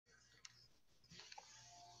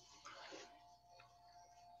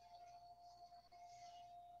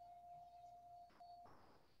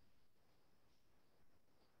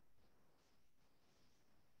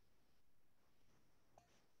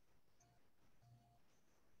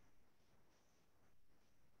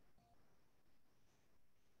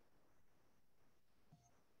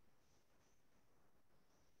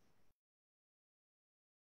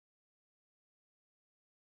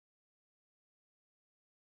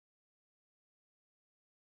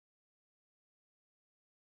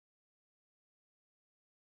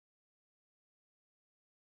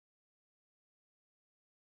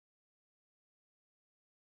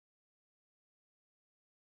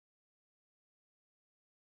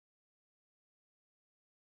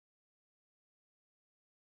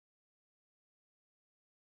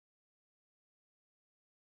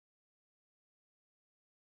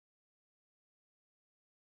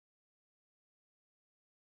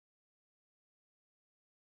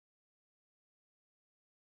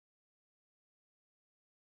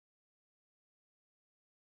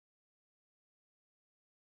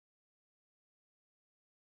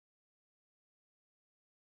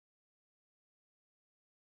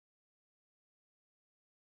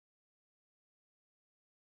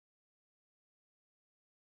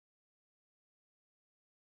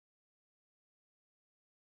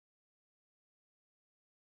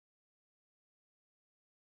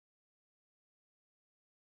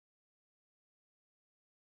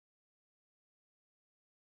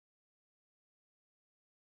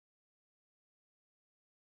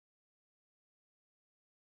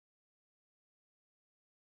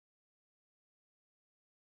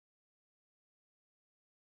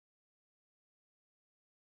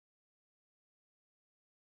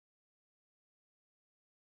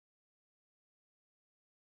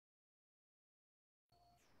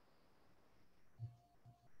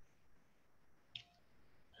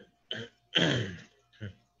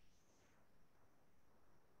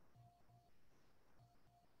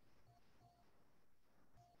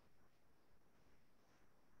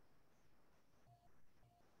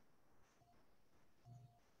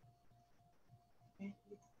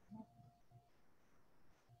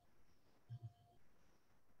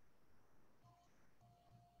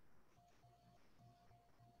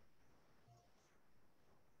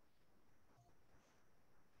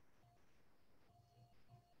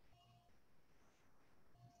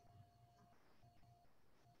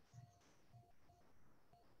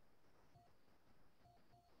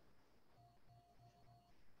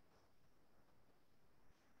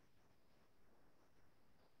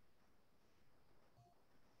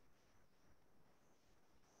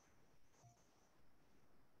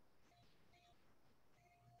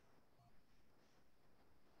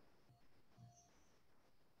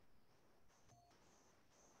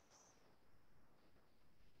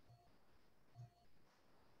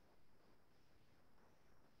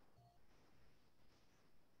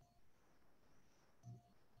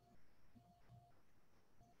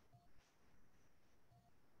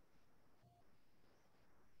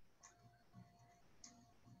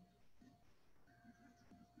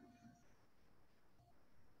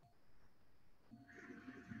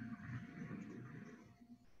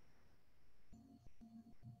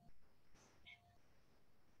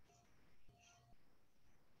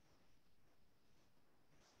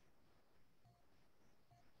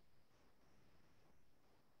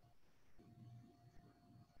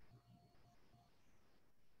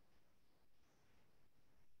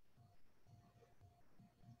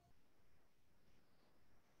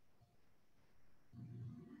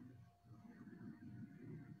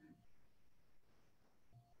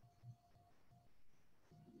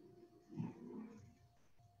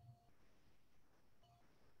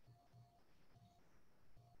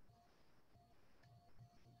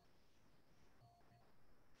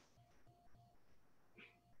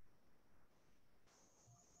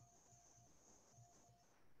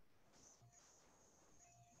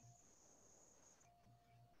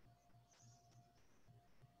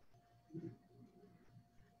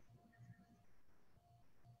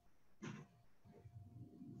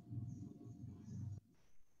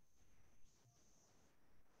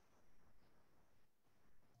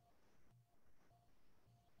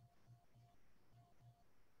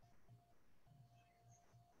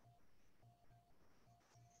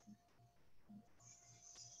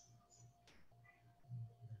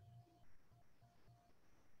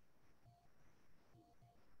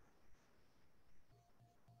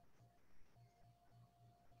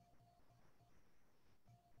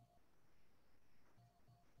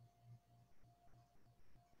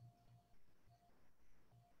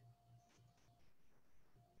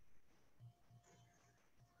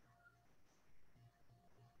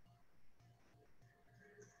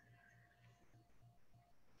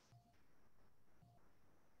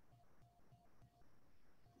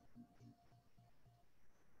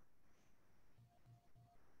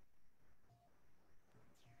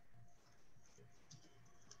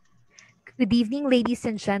Good evening, ladies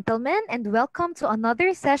and gentlemen, and welcome to another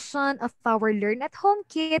session of our Learn at Home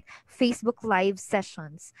Kit Facebook Live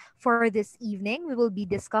sessions. For this evening, we will be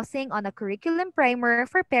discussing on a curriculum primer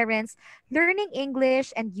for parents learning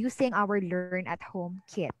English and using our Learn at Home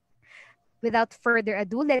Kit. Without further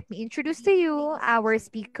ado, let me introduce to you our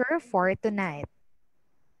speaker for tonight.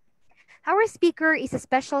 Our speaker is a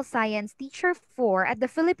special science teacher for at the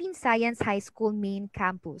Philippine Science High School main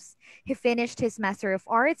campus. He finished his Master of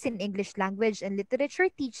Arts in English Language and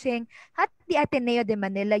Literature teaching at the Ateneo de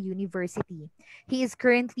Manila University. He is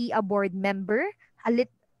currently a board member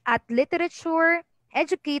at Literature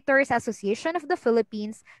Educators Association of the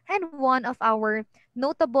Philippines and one of our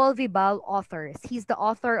notable Vibal authors. He's the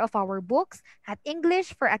author of our books at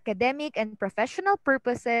English for Academic and Professional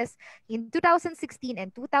Purposes in 2016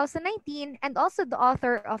 and 2019, and also the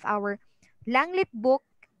author of our Langlit book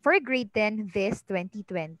for grade 10 this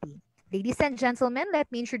 2020. Ladies and gentlemen, let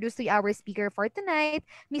me introduce to you our speaker for tonight,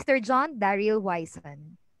 Mr. John Daryl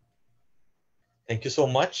Wyson. Thank you so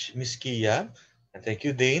much, Miss Kia. And thank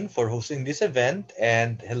you, Dane, for hosting this event.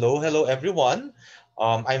 And hello, everyone.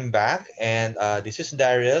 I'm back, and this is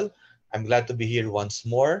Daryl. I'm glad to be here once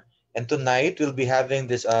more. And tonight we'll be having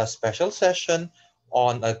this special session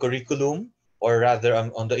on a curriculum, or rather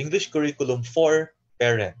on the English curriculum for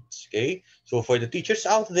parents. Okay, so for the teachers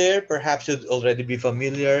out there, perhaps you'd already be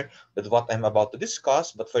familiar with what I'm about to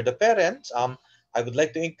discuss. But for the parents, I would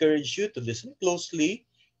like to encourage you to listen closely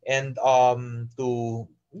and to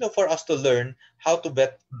for us to learn how to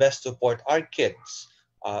best support our kids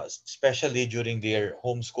especially during their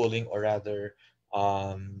homeschooling, or rather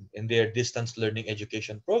in their distance learning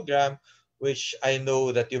education program, which I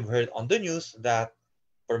know that you've heard on the news that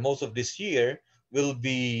for most of this year we'll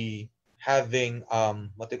be having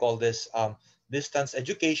what they call this distance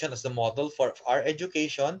education as the model for our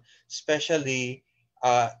education, especially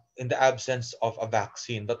in the absence of a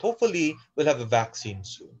vaccine. But hopefully we'll have a vaccine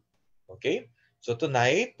soon. Okay, so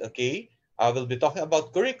tonight, okay, we'll be talking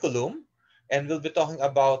about curriculum, and we'll be talking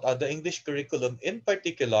about the English curriculum in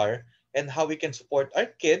particular, and how we can support our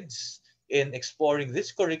kids in exploring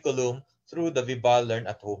this curriculum through the Viva Learn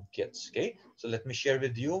at Home kits. Okay, so let me share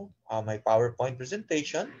with you my PowerPoint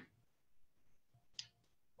presentation.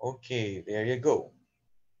 Okay, there you go.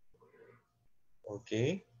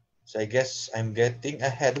 Okay, so I guess I'm getting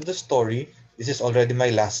ahead of the story. This is already my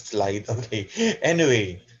last slide. Okay,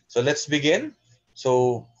 anyway, so let's begin.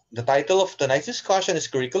 So the title of tonight's discussion is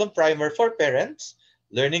Curriculum Primer for Parents,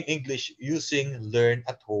 Learning English Using Learn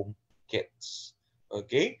at Home Kits.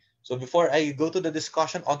 Okay, so before I go to the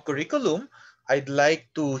discussion on curriculum, I'd like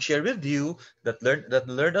to share with you that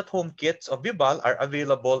Learn at Home kits of Bibal are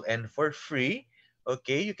available and for free.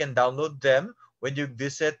 Okay, you can download them when you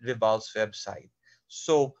visit Vival's website.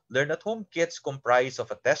 So, Learn at Home kits comprise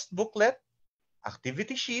of a test booklet,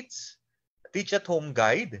 activity sheets, a teach at home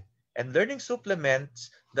guide, and learning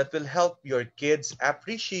supplements that will help your kids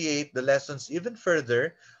appreciate the lessons even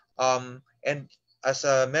further. And as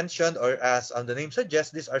mentioned, or as the name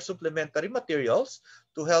suggests, these are supplementary materials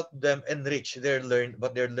to help them enrich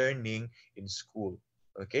what they're learning in school.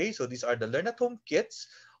 Okay, so these are the Learn at Home kits.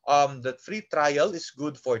 The free trial is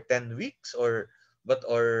good for 10 weeks, but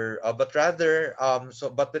rather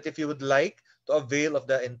but if you would like to avail of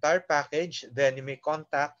the entire package, then you may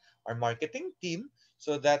contact our marketing team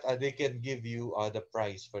so that they can give you the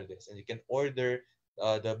price for this, and you can order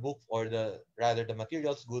the book, or the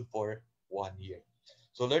materials good for 1 year.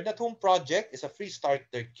 So Learn at Home project is a free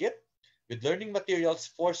starter kit with learning materials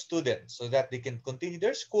for students so that they can continue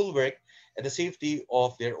their schoolwork at the safety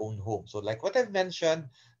of their own home. So like what I've mentioned,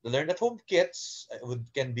 the Learn at Home kits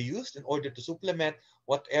can be used in order to supplement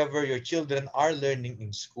whatever your children are learning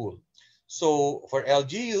in school. So for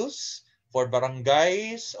LGUs, for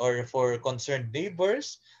barangays, or for concerned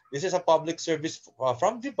neighbors, this is a public service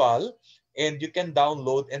from Vibal, and you can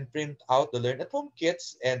download and print out the Learn at Home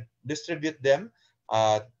kits and distribute them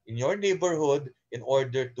in your neighborhood in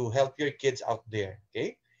order to help your kids out there.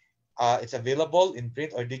 Okay, it's available in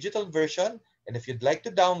print or digital version, and if you'd like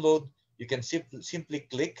to download, you can simply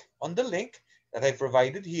click on the link that I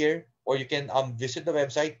provided here, or you can visit the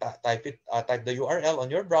website, type the URL on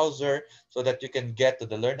your browser so that you can get to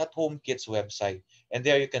the Learn at Home Kids website, and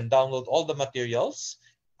there you can download all the materials.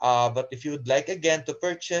 But if you would like again to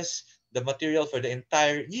purchase the material for the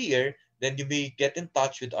entire year, then you may get in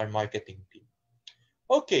touch with our marketing team.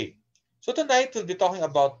 Okay, so tonight we'll be talking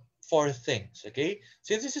about four things. Okay,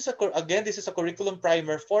 since this is a curriculum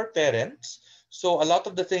primer for parents, so a lot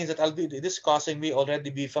of the things that I'll be discussing may already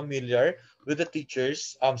be familiar with the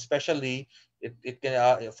teachers, especially it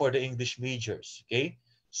can for the English majors. Okay,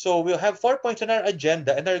 so we'll have 4 points on our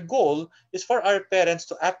agenda, and our goal is for our parents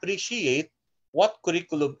to appreciate what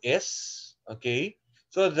curriculum is. Okay,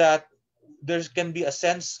 so that there can be a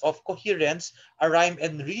sense of coherence, a rhyme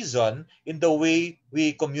and reason in the way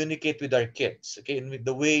we communicate with our kids, okay, and with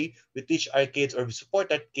the way we teach our kids or we support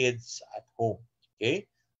our kids at home, okay.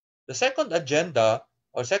 The second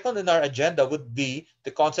in our agenda would be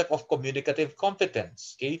the concept of communicative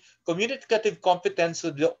competence. Okay, communicative competence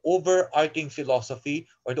would be the overarching philosophy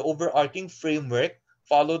or the overarching framework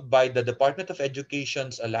followed by the Department of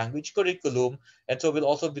Education's language curriculum. And so we'll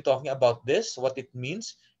also be talking about this, what it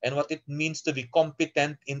means, and what it means to be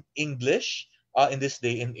competent in English in this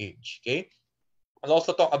day and age. Okay, I'll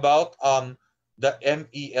also talk about the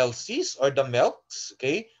MELCs or the MELCs,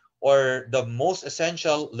 okay, or the most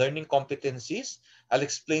essential learning competencies. I'll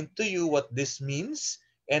explain to you what this means,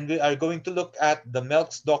 and we are going to look at the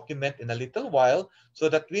MELCs document in a little while so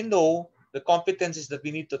that we know the competencies that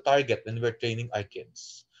we need to target when we're training our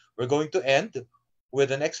kids. We're going to end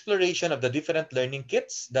with an exploration of the different learning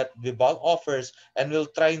kits that Vibal offers, and we'll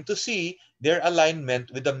try to see their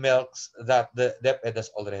alignment with the MELCs that the DepEd has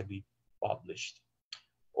already published.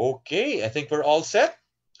 Okay, I think we're all set.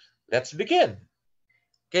 Let's begin.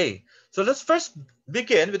 Okay, so let's first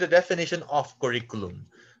begin with the definition of curriculum.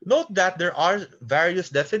 Note that there are various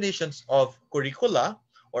definitions of curricula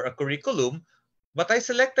or a curriculum, but I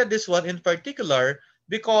selected this one in particular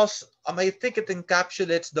because I think it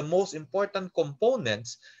encapsulates the most important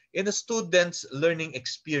components in a student's learning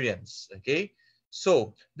experience. Okay,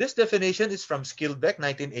 so this definition is from Skillbeck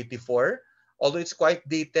 1984. Although it's quite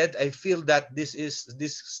dated, I feel that this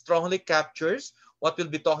strongly captures what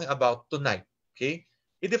we'll be talking about tonight. Okay?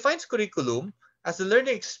 It defines curriculum as the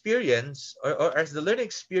learning experience or as the learning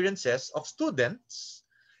experiences of students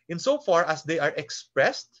insofar as they are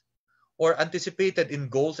expressed or anticipated in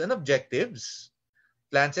goals and objectives,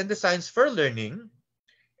 plans and designs for learning,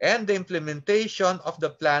 and the implementation of the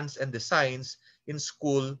plans and designs in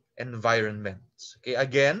school environments. Okay,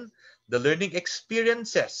 again, the learning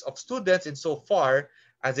experiences of students insofar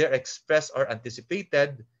as they are expressed or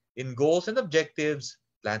anticipated in goals and objectives,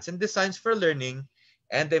 plans and designs for learning,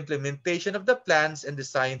 and the implementation of the plans and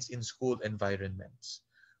designs in school environments.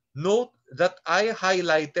 Note that I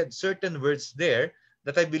highlighted certain words there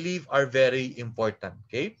that I believe are very important.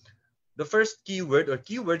 Okay, the first keyword or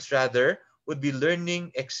keywords rather would be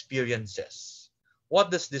learning experiences.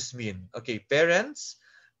 What does this mean? Okay, parents,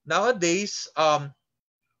 nowadays,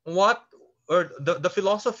 what or the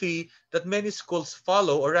philosophy that many schools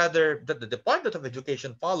follow, or rather that the Department of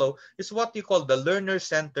Education follow, is what you call the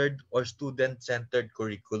learner-centered or student-centered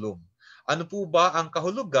curriculum. Ano po ba ang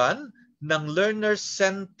kahulugan ng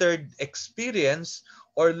learner-centered experience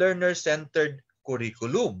or learner-centered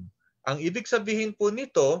curriculum? Ang ibig sabihin po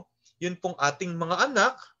nito, yun pong ating mga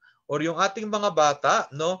anak or yung ating mga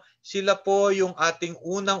bata, no, sila po yung ating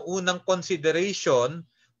unang-unang consideration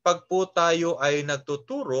pag po tayo ay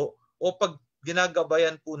nagtuturo o pag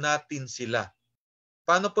ginagabayan po natin sila.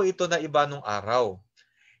 Paano po ito na iba nung araw?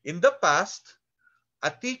 In the past, a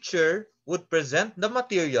teacher would present the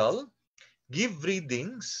material, give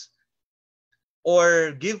readings,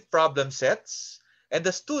 or give problem sets, and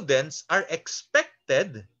the students are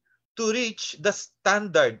expected to reach the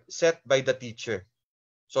standard set by the teacher.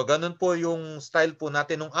 So ganun po yung style po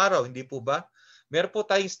natin nung araw, hindi po ba? Meron po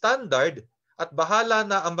tayong standard at bahala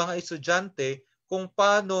na ang mga estudyante kung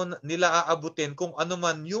paano nila aabutin kung ano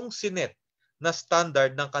man yung sinet na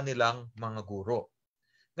standard ng kanilang mga guro.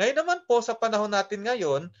 Ngayon naman po sa panahon natin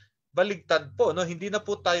ngayon, baligtad po, no? Hindi na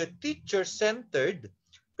po tayo teacher-centered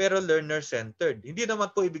pero learner-centered. Hindi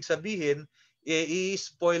naman po ibig sabihin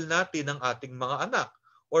i-spoil natin ang ating mga anak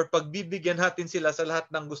or pagbibigyan natin sila sa lahat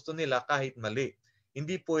ng gusto nila kahit mali.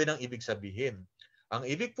 Hindi po yun ang ibig sabihin. Ang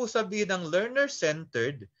ibig po sabihin ng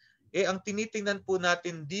learner-centered, ang tinitingnan po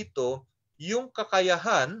natin dito yung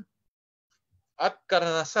kakayahan at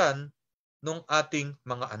karanasan ng ating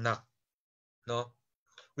mga anak. No?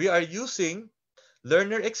 We are using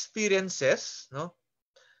learner experiences, no,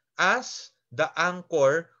 as the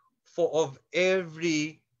anchor of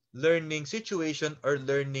every learning situation or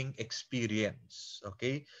learning experience.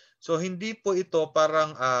 Okay? So hindi po ito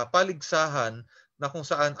parang paligsahan na kung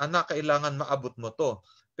saan kailangan maabot mo to.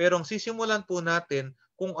 Pero ang sisimulan po natin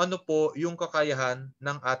kung ano po yung kakayahan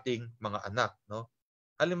ng ating mga anak, no?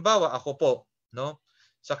 Halimbawa, ako po, no?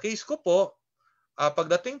 Sa case ko po,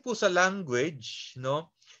 pagdating po sa language,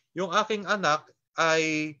 no, yung aking anak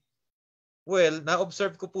ay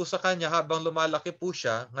na-observe ko po sa kanya habang lumalaki po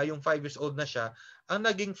siya, ngayong 5 years old na siya, ang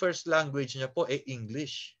naging first language niya po ay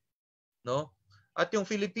English, no? At yung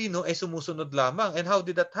Filipino ay sumusunod lamang. And how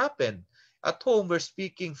did that happen? At home, we're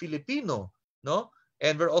speaking Filipino, no?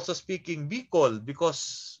 And we're also speaking Bicol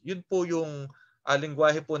because yun po yung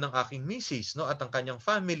lingwahe po ng aking misis, no? At ang kanyang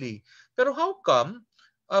family. Pero how come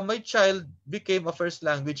my child became a first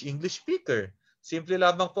language English speaker? Simple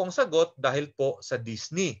lamang po ang sagot dahil po sa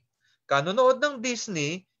Disney. Kanonood ng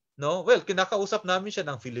Disney, no? Well, kinakausap namin siya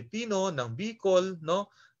ng Filipino, ng Bicol, no?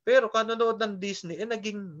 Pero kanonood ng Disney,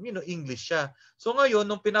 naging, English siya. So ngayon,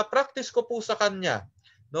 nung pinapractice ko po sa kanya,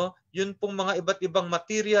 no, yun pong mga iba't ibang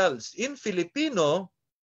materials in Filipino,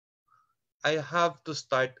 I have to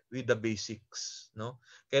start with the basics, no?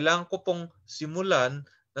 Kailangan ko pong simulan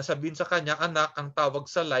na sabihin sa kanya, anak, ang tawag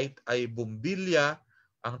sa light ay bumbilya,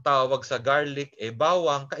 ang tawag sa garlic ay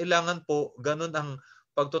bawang. Kailangan po ganun ang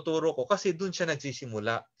pagtuturo ko kasi doon siya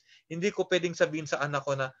nagsisimula. Hindi ko pwedeng sabihin sa anak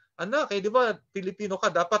ko na, anak, di ba Pilipino ka,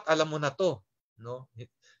 dapat alam mo na to, no?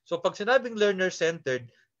 So pag sinabing learner-centered,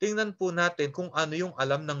 tingnan po natin kung ano yung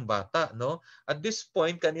alam ng bata, no? At this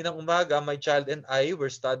point, kaninang umaga, my child and I were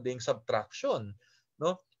studying subtraction,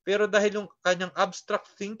 no? Pero dahil yung kanyang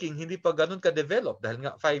abstract thinking hindi pa ganun ka-develop, dahil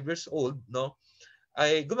nga 5 years old, no?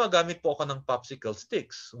 Ay gumagamit po ako ng popsicle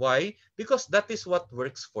sticks. Why? Because that is what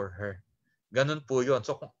works for her. Ganun po yun.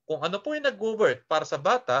 So kung ano po yung nag-work para sa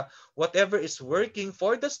bata, whatever is working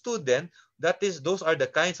for the student, those are the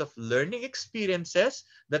kinds of learning experiences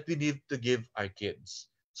that we need to give our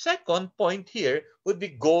kids. Second point here would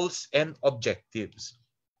be goals and objectives.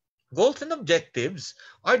 Goals and objectives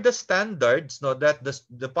are the standards, no, that the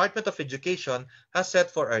Department of Education has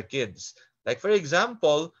set for our kids. Like for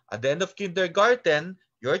example, at the end of kindergarten,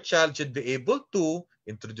 Your child should be able to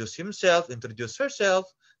introduce himself, introduce herself,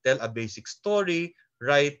 tell a basic story,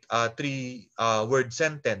 write a three-word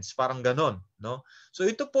sentence, parang ganon. No? So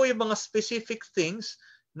ito po yung mga specific things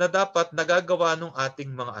na dapat nagagawa ng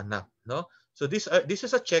ating mga anak. No? So this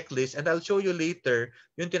is a checklist, and I'll show you later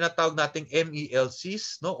yung tinatawag nating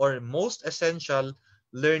MELCs, no, or most essential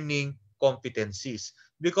learning competencies,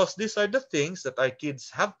 because these are the things that our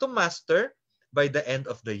kids have to master by the end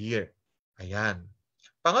of the year. Ayan.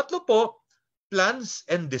 Pangatlo po, plans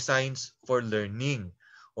and designs for learning.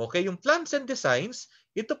 Okay, yung plans and designs,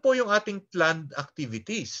 ito po yung ating planned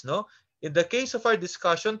activities, no? In the case of our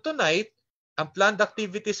discussion tonight, ang planned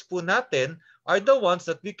activities po natin are the ones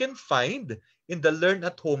that we can find in the Learn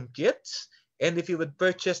at Home kits. And if you would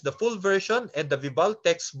purchase the full version and the Vibal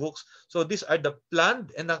textbooks, so these are the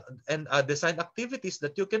planned and design activities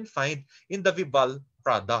that you can find in the Vibal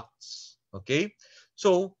products. Okay?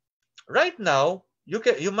 So, right now,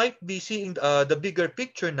 you might be seeing the bigger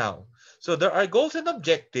picture now. So there are goals and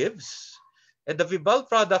objectives, and the Vibal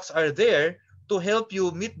products are there to help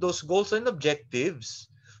you meet those goals and objectives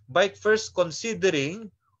by first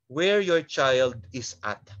considering where your child is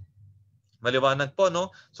at. Maliwanag po,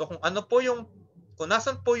 no? So kung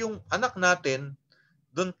nasan po yung anak natin,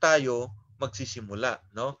 doon tayo magsisimula,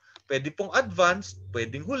 no? Pwede pong advanced,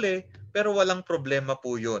 pwedeng huli, pero walang problema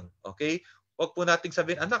po 'yon. Okay? Huwag po nating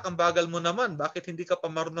sabihin, anak, ang bagal mo naman, bakit hindi ka pa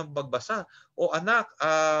marunong magbasa? O anak,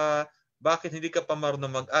 bakit hindi ka pa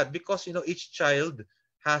marunong mag-add? Because each child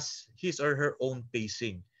has his or her own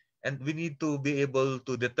pacing. And we need to be able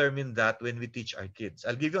to determine that when we teach our kids.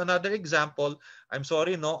 I'll give you another example. I'm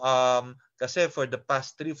sorry, no? Kasi for the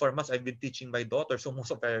past 3-4 months, I've been teaching my daughter. So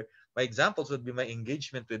most of my examples would be my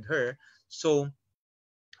engagement with her. So,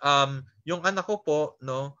 yung anak ko po,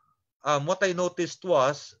 no? What I noticed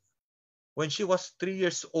was, when she was 3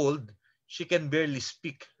 years old, she can barely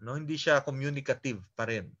speak. No? Hindi siya communicative pa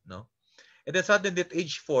rin. No? And then suddenly at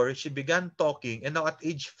age 4, she began talking. And now at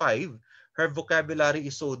age 5, her vocabulary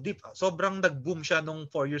is so deep. Sobrang nag-boom siya nung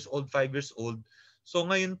 4 years old, 5 years old. So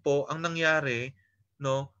ngayon po, ang nangyari,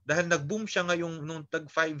 no, dahil nag-boom siya ngayong nung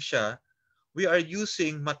tag-5 siya, we are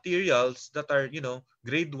using materials that are,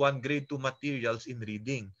 grade 1, grade 2 materials in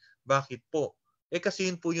reading. Bakit po?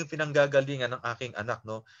 Kasi yun po yung pinanggagalingan ng aking anak,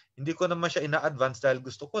 no? Hindi ko naman siya ina-advance dahil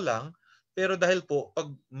gusto ko lang, pero dahil po,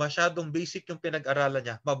 pag masyadong basic yung pinag-aralan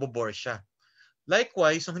niya, mabobore siya.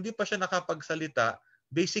 Likewise, kung hindi pa siya nakapagsalita,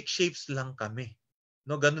 basic shapes lang kami.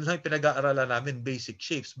 No, ganun lang yung pinag-aaralan namin, basic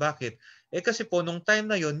shapes. Bakit? Kasi po, nung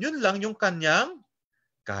time na yun lang yung kanyang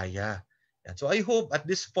kaya. Yan. So I hope at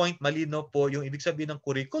this point, malino po yung ibig sabihin ng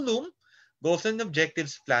curriculum, goals and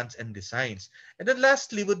objectives, plans, and designs. And then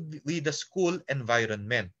lastly would be the school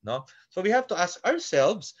environment. No? So we have to ask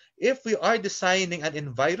ourselves if we are designing an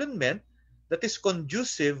environment that is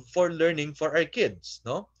conducive for learning for our kids.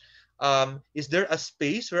 No? Is there a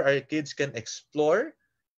space where our kids can explore,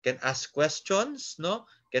 can ask questions, no?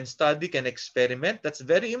 Can study, can experiment? That's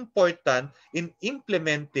very important in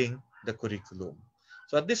implementing the curriculum.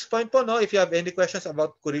 So at this point po, no, if you have any questions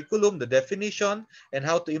about curriculum, the definition, and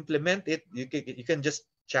how to implement it, you can just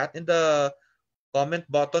chat in the comment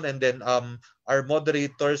button, and then our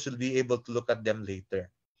moderators will be able to look at them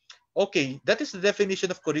later. Okay, that is the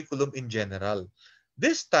definition of curriculum in general.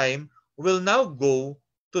 This time, we'll now go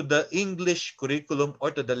to the English curriculum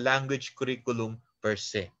or to the language curriculum per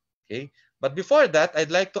se. Okay? But before that,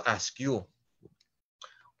 I'd like to ask you,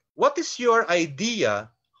 what is your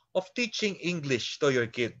idea of teaching English to your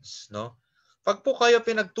kids? No? Pag po kayo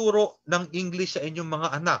pinagturo ng English sa inyong mga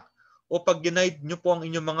anak, o pag ginaid nyo po ang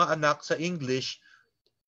inyong mga anak sa English,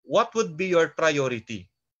 what would be your priority?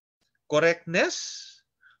 Correctness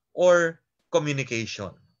or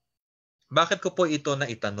communication? Bakit ko po ito na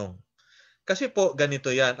itanong? Kasi po,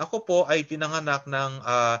 ganito yan. Ako po ay pinanganak ng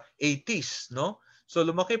 80s, no? So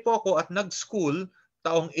lumaki po ako at nag-school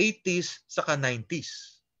taong 80s saka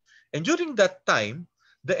 90s. And during that time,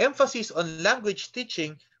 the emphasis on language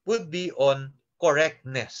teaching would be on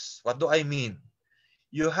correctness. What do I mean?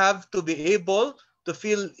 You have to be able to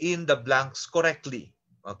fill in the blanks correctly,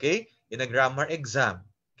 okay? In a grammar exam,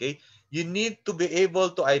 okay? You need to be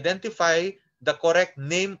able to identify the correct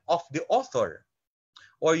name of the author,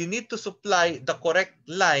 or you need to supply the correct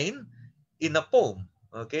line in a poem,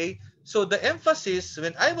 okay? So the emphasis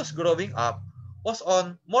when I was growing up was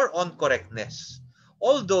more on correctness.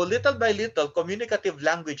 Although little by little, communicative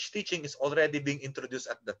language teaching is already being introduced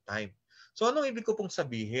at that time. So anong ibig ko pong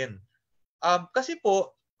sabihin? Kasi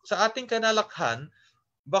po, sa ating kanalakhan,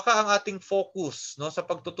 baka ang ating focus, no, sa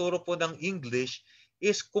pagtuturo po ng English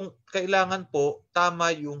is kung kailangan po tama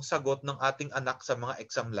yung sagot ng ating anak sa mga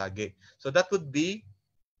exam lagi. So that would be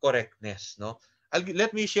correctness, no?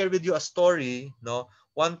 Let me share with you a story, no?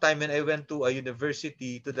 One time when I went to a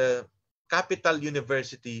university, to the capital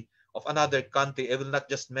university of another country, I will not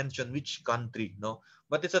just mention which country, no?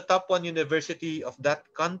 But it's a top one university of that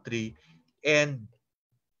country, and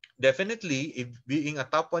definitely, if being a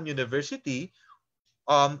top one university,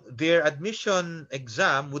 their admission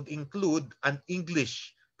exam would include an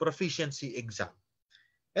English proficiency exam.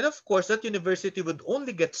 And of course, that university would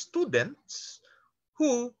only get students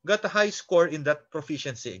who got a high score in that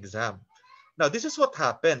proficiency exam. Now, this is what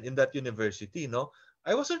happened in that university, no?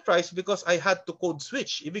 I was surprised because I had to code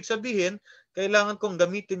switch. Ibig sabihin, kailangan kong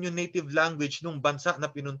gamitin yung native language nung bansa na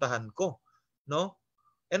pinuntahan ko, no?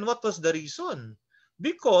 And what was the reason?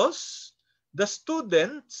 Because the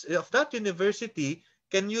students of that university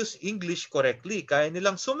can use English correctly. Kaya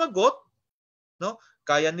nilang sumagot, no?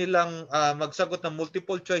 Kaya nilang magsagot ng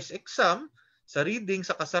multiple choice exam sa reading,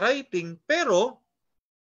 sa writing, pero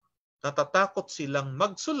natatakot silang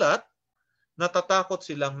magsulat, natatakot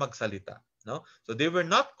silang magsalita, no? So they were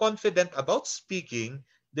not confident about speaking,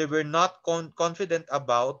 they were not confident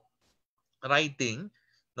about writing,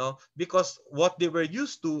 no? Because what they were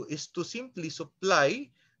used to is to simply supply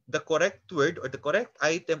the correct word or the correct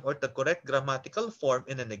item or the correct grammatical form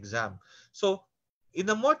in an exam. So in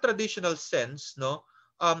a more traditional sense, no,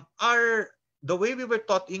 our the way we were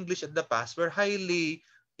taught English in the past were highly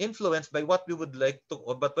influenced by what we would like to,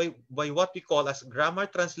 or but by what we call as grammar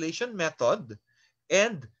translation method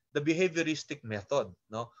and the behavioristic method,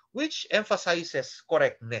 no, which emphasizes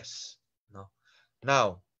correctness, no.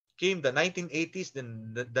 Now came the 1980s,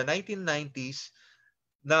 then the 1990s.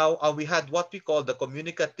 Now we had what we call the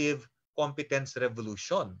communicative competence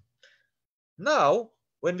revolution. Now,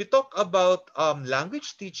 when we talk about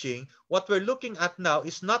language teaching, what we're looking at now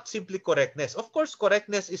is not simply correctness. Of course,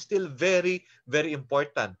 correctness is still very, very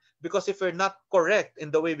important, because if we're not correct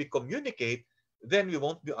in the way we communicate, then we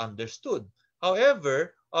won't be understood.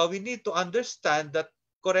 However, we need to understand that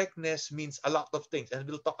correctness means a lot of things, and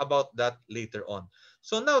we'll talk about that later on.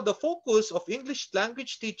 So now the focus of English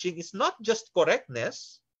language teaching is not just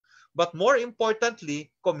correctness, but more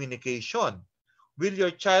importantly, communication. Will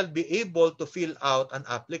your child be able to fill out an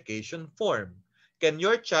application form? Can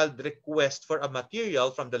your child request for a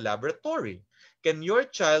material from the laboratory? Can your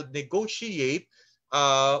child negotiate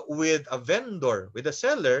with a vendor, with a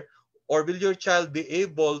seller, or will your child be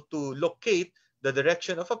able to locate the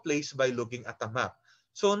direction of a place by looking at a map?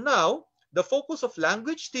 So now, the focus of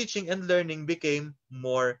language teaching and learning became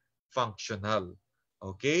more functional.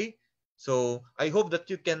 Okay? So I hope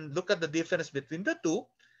that you can look at the difference between the two.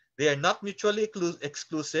 They are not mutually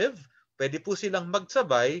exclusive. Pwede po silang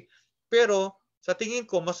magsabay, pero sa tingin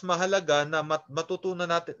ko mas mahalaga na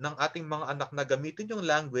matutunan natin ng ating mga anak na gamitin yung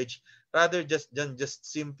language rather than just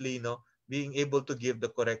simply, no, being able to give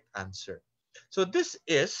the correct answer. So this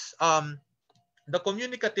is the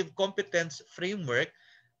communicative competence framework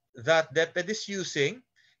that DepEd is using.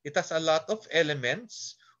 It has a lot of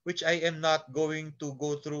elements which I am not going to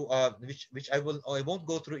go through, which I won't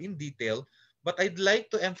go through in detail. But I'd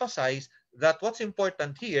like to emphasize that what's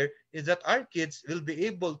important here is that our kids will be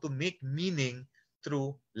able to make meaning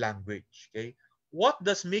through language. Okay, what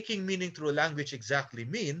does making meaning through language exactly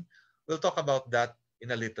mean? We'll talk about that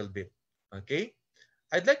in a little bit. Okay,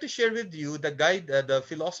 I'd like to share with you the the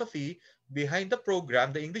philosophy behind the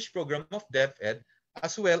program, the English program of DepEd,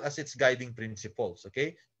 as well as its guiding principles.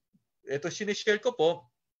 Okay, ito sinishare ko po,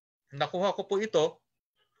 nakuha ko po ito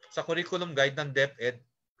sa curriculum guide ng DepEd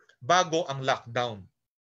bago ang lockdown.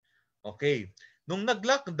 Okay. Nung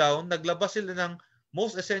nag-lockdown, naglabas sila ng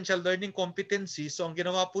most essential learning competencies. So ang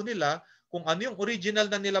ginawa po nila, kung ano yung original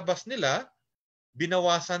na nilabas nila,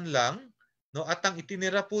 binawasan lang, no, at ang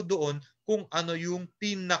itinira po doon kung ano yung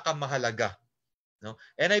pinakamahalaga, no?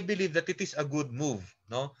 And I believe that it is a good move,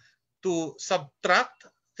 no, to subtract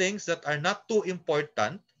things that are not too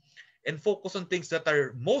important and focus on things that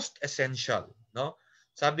are most essential, no?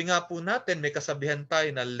 Sabi nga po natin, may kasabihan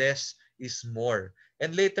tayo na less is more.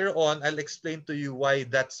 And later on, I'll explain to you why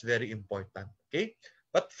that's very important. Okay?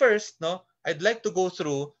 But first, no, I'd like to go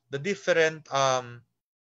through the different,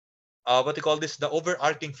 what you call this, the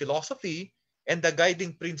overarching philosophy and the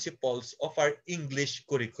guiding principles of our English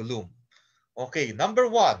curriculum. Okay,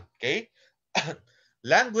 number one, okay?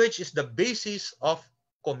 Language is the basis of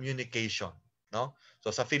communication, no?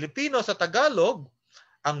 So sa Filipino, sa Tagalog,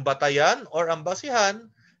 ang batayan or ang basihan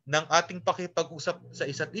ng ating pakipag-usap sa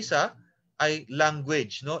isa't isa ay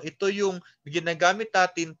language, no? Ito yung ginagamit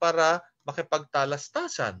natin para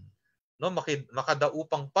makipagtalastasan, no?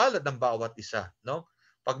 Makadaupang palad ng bawat isa, no?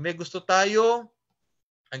 Pag may gusto tayo,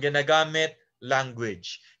 ang ginagamit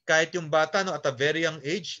language. Kahit yung bata no at a very young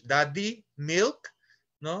age, daddy, milk,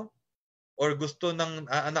 no? Or gusto ng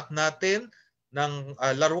anak natin ng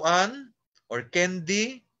laruan or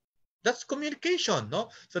candy, that's communication, no?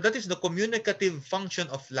 So that is the communicative function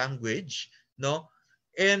of language, no?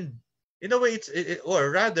 And in a way,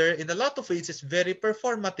 or rather, in a lot of ways, it's very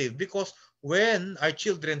performative because when our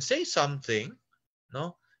children say something,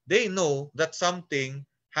 no, they know that something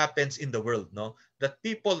happens in the world, no, that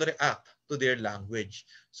people react to their language.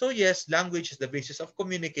 So yes, language is the basis of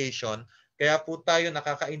communication. Kaya po tayo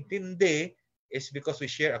nakakaintindi is because we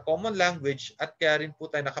share a common language at kaya rin po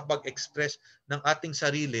tayo nakapag-express ng ating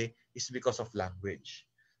sarili is because of language.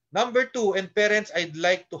 Number two, and parents, I'd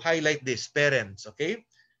like to highlight this. Parents, okay?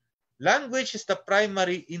 Language is the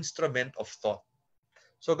primary instrument of thought.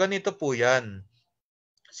 So ganito po yan.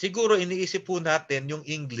 Siguro iniisip po natin yung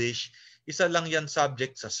English, isa lang yan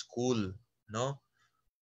subject sa school, no?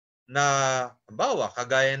 Na, bawa,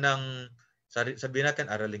 kagaya ng sabihin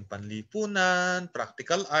natin araling panlipunan,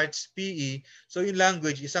 practical arts, PE. So yung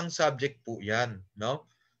language, isang subject po yan, no?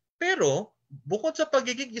 Pero bukod sa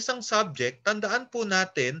pagiging isang subject, tandaan po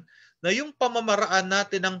natin na yung pamamaraan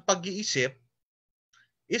natin ng pag-iisip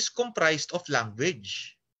is comprised of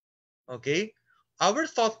language. Okay? Our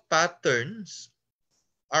thought patterns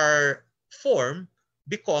are formed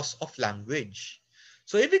because of language.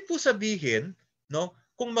 So ibig po sabihin, no,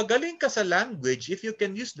 kung magaling ka sa language, if you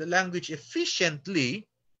can use the language efficiently,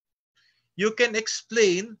 you can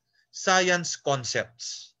explain science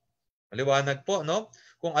concepts. Maliwanag po, no?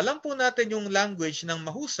 Kung alam po natin yung language ng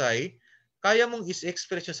mahusay, kaya mong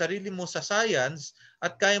is-express yung sarili mo sa science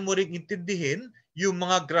at kaya mo ring intindihin yung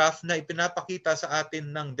mga graph na ipinapakita sa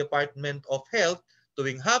atin ng Department of Health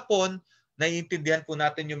tuwing hapon. Naiintindihan po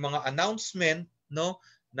natin yung mga announcement, no,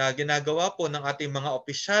 na ginagawa po ng ating mga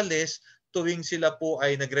opisyales tuwing sila po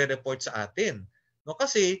ay nagre-report sa atin. No,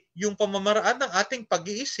 kasi yung pamamaraan ng ating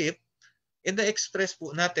pag-iisip ina-express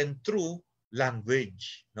po natin through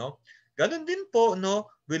language, no? Ganun din po, no,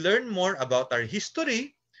 we learn more about our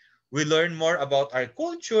history, we learn more about our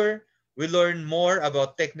culture, we learn more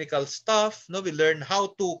about technical stuff, no? We learn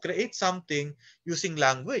how to create something using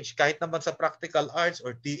language. Kahit naman sa practical arts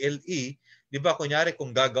or TLE, di ba, kunyari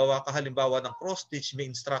kung gagawa ka halimbawa ng cross-stitch, may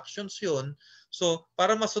instructions yun. So,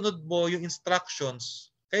 para masunod mo yung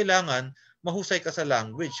instructions, kailangan mahusay ka sa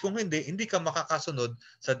language. Kung hindi, hindi ka makakasunod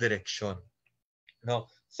sa direction.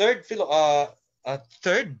 No. Third,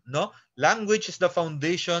 no, language is the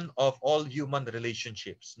foundation of all human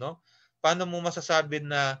relationships, no? Paano mo masasabi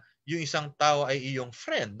na yung isang tao ay iyong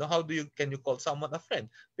friend, no? How can you call someone a friend?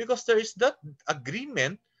 Because there is that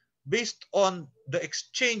agreement based on the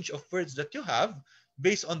exchange of words that you have,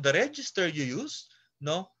 based on the register you use,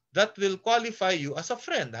 no? That will qualify you as a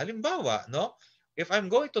friend. Halimbawa, no? If I'm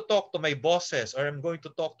going to talk to my bosses or I'm going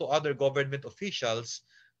to talk to other government officials,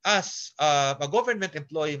 as a government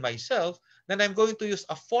employee myself, then I'm going to use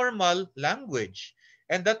a formal language.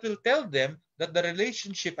 And that will tell them that the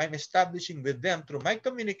relationship I'm establishing with them through my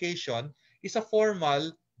communication is a formal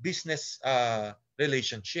business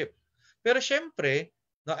relationship. Pero syempre,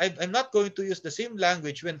 no, I'm not going to use the same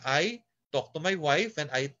language when I talk to my wife, when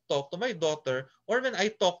I talk to my daughter, or when I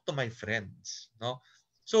talk to my friends. No?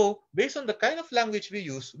 So, based on the kind of language we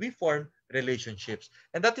use, we form relationships.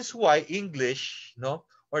 And that is why English, no,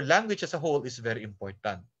 or language as a whole is very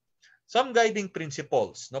important. Some guiding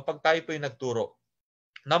principles, no, pag tayo po yung nagturo.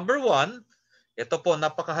 Number one, ito po,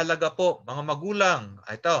 napakahalaga po, mga magulang.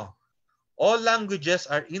 Ito, all languages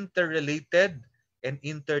are interrelated and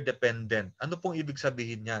interdependent. Ano pong ibig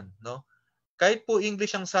sabihin yan? No? Kahit po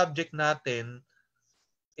English ang subject natin,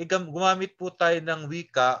 gumamit po tayo ng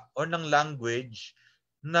wika or ng language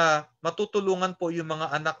na matutulungan po yung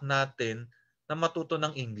mga anak natin na matuto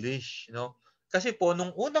ng English. No? Kasi po,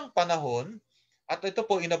 nung unang panahon, at ito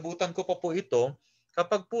po, inabutan ko pa po ito,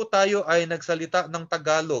 kapag po tayo ay nagsalita ng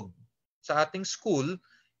Tagalog sa ating school,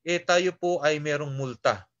 tayo po ay merong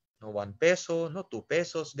multa. No? 1 peso, no? 2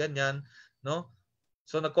 pesos, ganyan. No?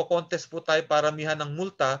 So nagko-contest po tayo paramihan ng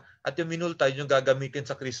multa at yung minulta yung gagamitin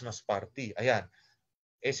sa Christmas party. Ayan.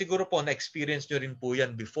 Siguro po na-experience nyo rin po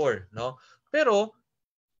yan before. No? Pero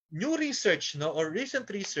new research, no, or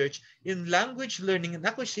recent research in language learning and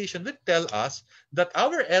acquisition would tell us that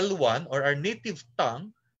our L1 or our native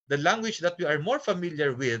tongue, the language that we are more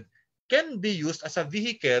familiar with, can be used as a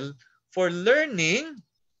vehicle for learning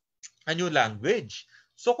a new language.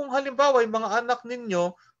 So kung halimbawa yung mga anak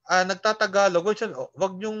ninyo nagtatagalog,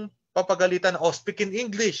 wag niyong papagalitan, speak in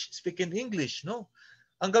English, no?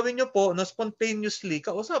 Ang gawin niyo po, no, spontaneously,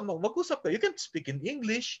 mag-usap kayo. You can speak in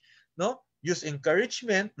English, no? Use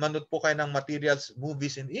encouragement, manood po kayo ng materials,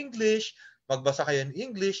 movies in English, Magbasa kayo in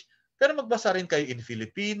English, pero magbasa rin kayo in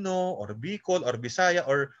Filipino or Bicol or Bisaya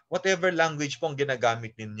or whatever language pong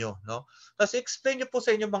ginagamit ninyo, no? Tapos explain niyo po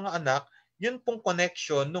sa inyong mga anak yun pong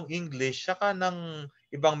connection ng English saka ng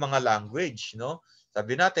ibang mga language, no?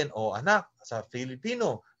 Sabi natin, oh anak, sa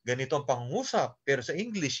Filipino, ganito ang pangungusap, pero sa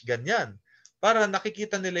English, ganyan. Para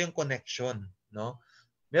nakikita nila yung connection, no?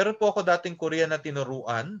 Meron po ako dating Korean na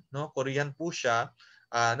tinuruan, no? Korean po siya.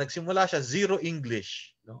 Nagsimula siya zero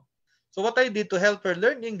English, no? So what I did to help her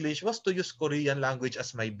learn English was to use Korean language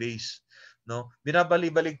as my base, no?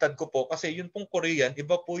 Binabali-baligtad ko po kasi yun pong Korean,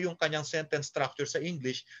 iba po yung kanyang sentence structure sa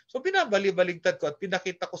English. So binabali-baligtad ko at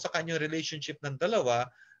pinakita ko sa kanyang relationship ng dalawa.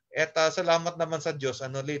 At salamat naman sa Diyos,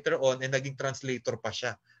 later on naging translator pa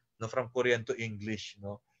siya, no, from Korean to English,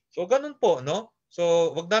 no. So ganun po, no?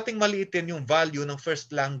 So, wag nating maliitin yung value ng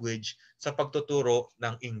first language sa pagtuturo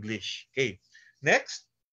ng English. Okay.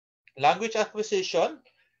 Next, language acquisition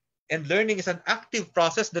and learning is an active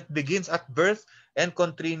process that begins at birth and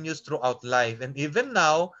continues throughout life. And even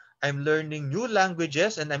now, I'm learning new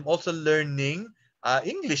languages and I'm also learning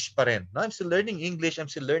English pa rin. No? I'm still learning English,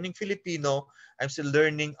 I'm still learning Filipino, I'm still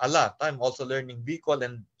learning a lot. I'm also learning Bicol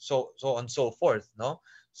and so on and so forth. No?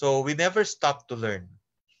 So we never stop to learn.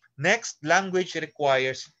 Next, language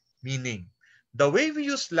requires meaning. The way we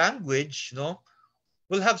use language, no,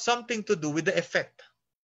 will have something to do with the effect,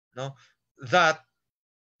 no, that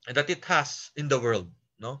it has in the world,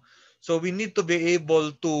 no. So we need to be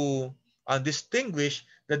able to distinguish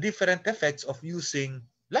the different effects of using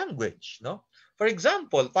language, no. For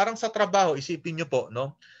example, parang sa trabaho, isipin niyo po,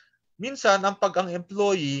 no, minsan ang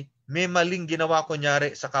employee may maling ginawa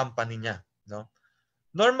kunyari sa company niya, no.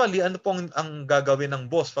 Normally, ano pong ang gagawin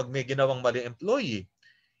ng boss pag may ginawang mali employee?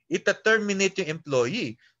 Ita-terminate yung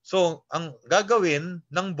employee. So, ang gagawin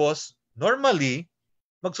ng boss, normally,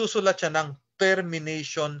 magsusulat siya ng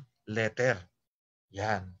termination letter.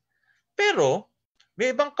 Yan. Pero,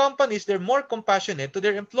 may ibang companies, they're more compassionate to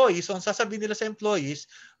their employees. So, ang sasabihin nila sa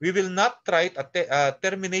employees, we will not write a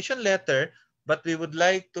termination letter, but we would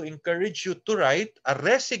like to encourage you to write a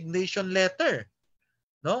resignation letter.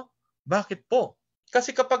 No? Bakit po?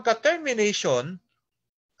 Kasi kapag ka-termination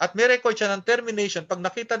at may record siya ng termination, pag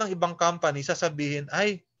nakita ng ibang company, sasabihin,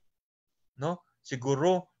 ay, no,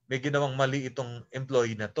 siguro may ginawang mali itong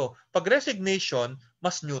employee na to. Pag resignation,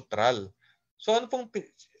 mas neutral. So ano pong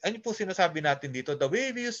sinasabi natin dito? The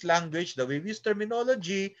way we use language, the way we use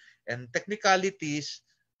terminology, and technicalities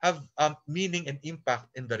have meaning and impact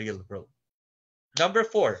in the real world. Number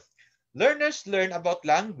 4, learners learn about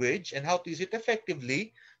language and how to use it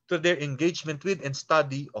effectively to their engagement with and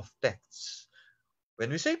study of texts.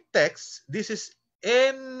 When we say text, this is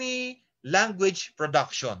any language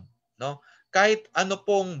production, no? Kahit ano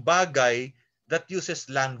pong bagay that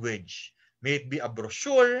uses language. May it be a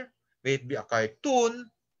brochure, may it be a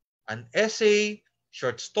cartoon, an essay,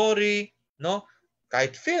 short story, no?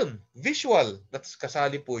 Kahit film, visual, that's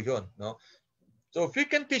kasali po 'yon, no? So if we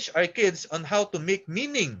can teach our kids on how to make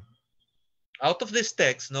meaning out of this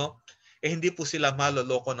text, no? Hindi po sila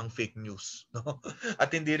maloloko ng fake news, no?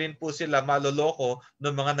 At hindi rin po sila maloloko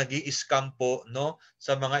ng mga nag-i-scam po, no,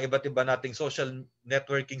 sa mga iba't iba nating social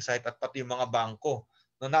networking site at pati yung mga bangko.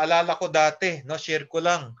 No, naalala ko dati, no, share ko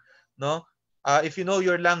lang, no? If you know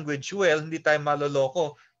your language well, hindi tayo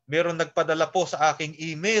maloloko. Meron nagpadala po sa aking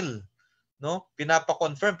email, no?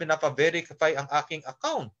 Pinapa-confirm, pinapa-verify ang aking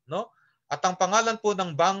account, no? At ang pangalan po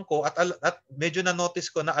ng bangko at medyo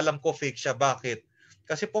na-notice ko na alam ko fake siya. Bakit?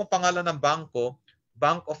 Kasi po ang pangalan ng bangko,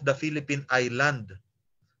 Bank of the Philippine Island.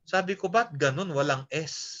 Sabi ko, ba't ganun? Walang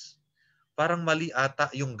S. Parang mali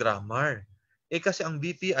ata yung grammar. Kasi ang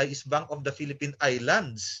BPI is Bank of the Philippine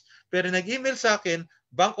Islands. Pero nag-email sa akin,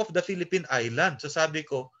 Bank of the Philippine Islands. So sabi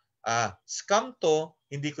ko, scam to,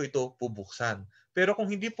 hindi ko ito bubuksan. Pero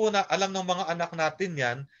kung hindi po na alam ng mga anak natin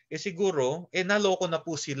yan, siguro, naloko na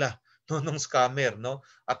po sila nung scammer, no?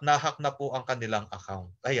 At nahack na po ang kanilang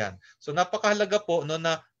account. Ayan. So napakahalaga po no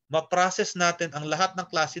na ma-process natin ang lahat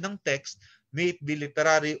ng klase ng text, may it be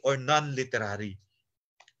literary or non-literary.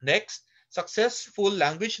 Next, successful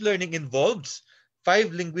language learning involves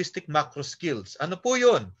 5 linguistic macro skills. Ano po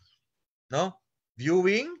 'yon? No?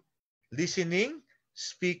 Viewing, listening,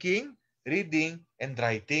 speaking, reading, and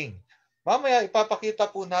writing. Mamaya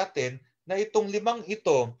ipapakita po natin na itong 5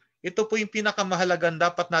 ito po yung pinakamahalagang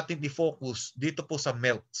dapat natin i-focus dito po sa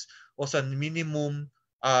MELTs o sa minimum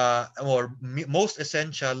or most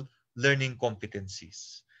essential learning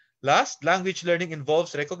competencies. Last, language learning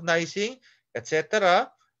involves recognizing, etc.,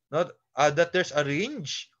 that there's a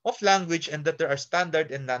range of language and that there are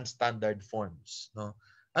standard and non-standard forms. No?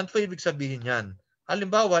 Ano po ibig sabihin yan?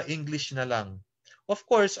 Halimbawa, English na lang. Of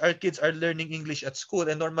course, our kids are learning English at school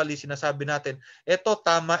and normally sinasabi natin, eto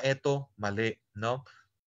tama, eto mali, no?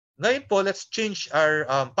 Ngayon po, let's change our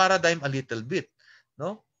paradigm a little bit,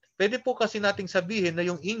 no? Pwede po kasi nating sabihin na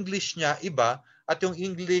yung English niya iba at yung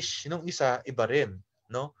English ng isa iba rin,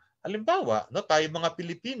 no? Halimbawa, no, tayo mga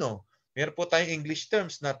Pilipino, meron po tayong English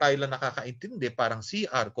terms na tayo lang nakakaintindi, parang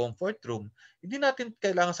CR, comfort room. Hindi natin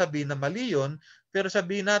kailangan sabihin na mali yun, pero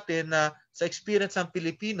sabihin natin na sa experience ng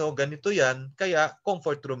Pilipino, ganito yan, kaya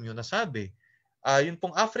comfort room yun nasabi. Yun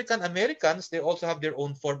pong African Americans, they also have their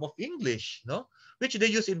own form of English, no? Which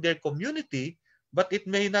they use in their community, but it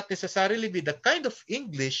may not necessarily be the kind of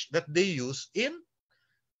English that they use in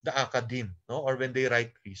the academe, no? Or when they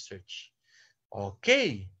write research.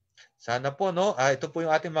 Okay. Sana po, no? Ito po yung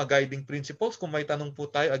ating mga guiding principles. Kung may tanong po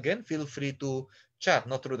tayo, again, feel free to chat,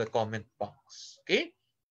 no, through the comment box. Okay?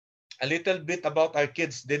 A little bit about our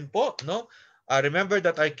kids din po, no? Remember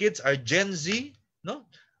that our kids are Gen Z, no?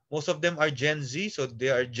 Most of them are Gen Z, so they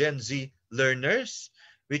are Gen Z learners,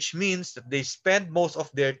 which means that they spend most of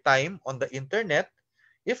their time on the internet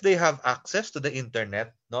if they have access to the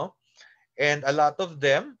internet, no? And a lot of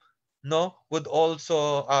them, no, would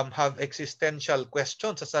also have existential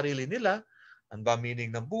questions sa sarili nila. Ano ba meaning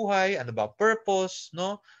ng buhay? Ano ba purpose,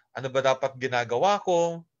 no? Ano ba dapat ginagawa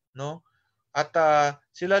ko, no? At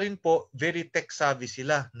sila rin po, very tech savvy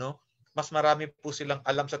sila, no? Mas marami po silang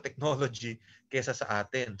alam sa technology kaysa sa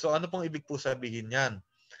atin. So ano pong ibig po sabihin niyan?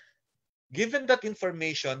 Given that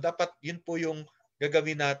information, dapat yun po yung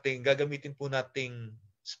gagamitin po nating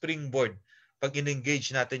springboard pag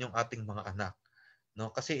in-engage natin yung ating mga anak.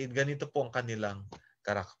 No? Kasi ganito po ang kanilang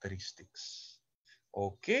characteristics.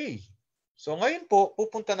 Okay. So ngayon po,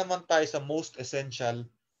 pupunta naman tayo sa most essential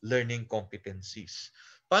learning competencies.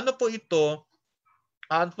 Paano po ito?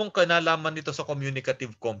 Ano pong kinalaman nito sa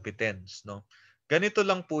communicative competence, no? Ganito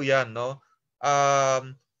lang po 'yan, no?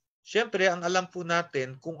 Siyempre, ang alam po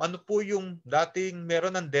natin kung ano po yung dating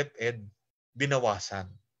meron ng DepEd,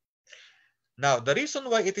 binawasan. Now, the reason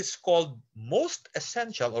why it is called most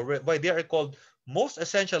essential or why they are called most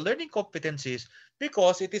essential learning competencies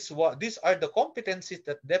because it is what these are the competencies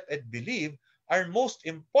that DepEd believe are most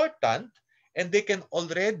important and they can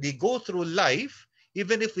already go through life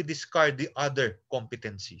even if we discard the other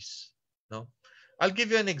competencies. No? I'll give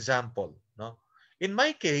you an example. No? In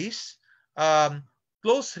my case,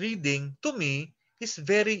 close reading to me is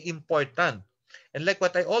very important. And like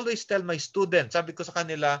what I always tell my students, sabi ko sa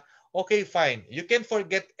kanila, okay, fine. You can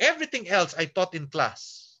forget everything else I taught in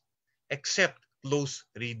class except close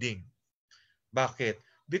reading. Bakit?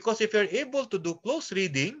 Because if you're able to do close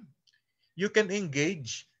reading, you can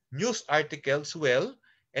engage news articles well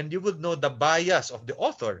and you would know the bias of the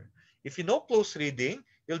author. If you know close reading,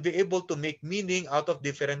 you'll be able to make meaning out of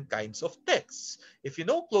different kinds of texts. If you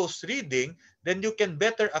know close reading, then you can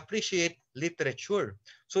better appreciate literature.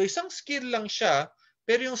 So isang skill lang siya,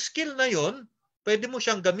 pero yung skill na yun, pwede mo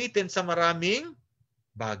siyang gamitin sa maraming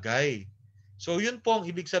bagay. So yun po ang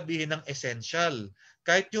ibig sabihin ng essential.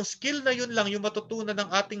 Kahit yung skill na yun lang yung matutunan ng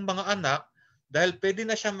ating mga anak, dahil pwede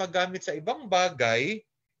na siyang magamit sa ibang bagay,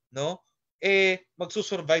 no?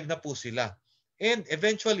 Magsusurvive na po sila. And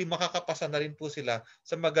eventually makakapasa na rin po sila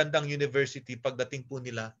sa magandang university pagdating po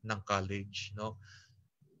nila ng college, no?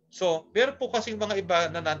 So, meron po kasing mga iba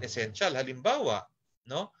na non-essential. Halimbawa,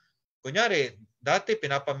 no? Kunyari, dati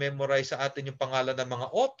pinapamemorize sa atin yung pangalan ng mga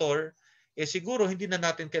author, siguro hindi na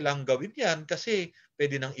natin kailangang gawin yan kasi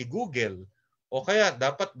pwede nang i-google. O kaya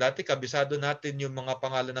dapat dati kabisado natin yung mga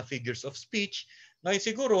pangalan ng figures of speech. Ngayon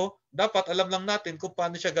siguro, dapat alam lang natin kung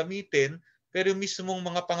paano siya gamitin, pero yung mismong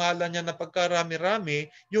mga pangalan niya na pagkarami-rami,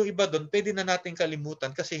 yung iba doon, pwede na natin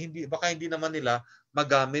kalimutan kasi baka hindi naman nila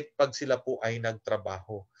magamit pag sila po ay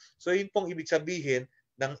nagtrabaho. So yun pong ibig sabihin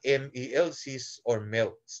ng MELCs or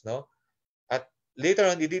MELCs, no? At later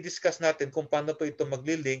on, i-discuss natin kung paano po ito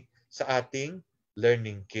magli-link sa ating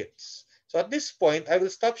learning kits. So at this point, I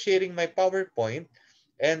will stop sharing my PowerPoint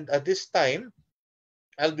and at this time,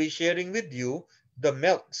 I'll be sharing with you the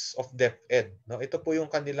MELCs of DepEd. No, ito po yung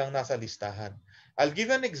kanilang nasa listahan. I'll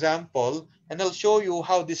give an example and I'll show you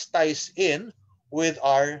how this ties in with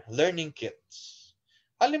our learning kits.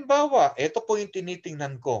 Halimbawa, ito po yung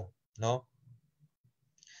tinitingnan ko, no?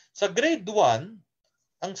 Sa grade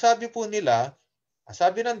 1, ang sabi po nila,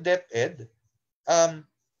 sabi ng DepEd,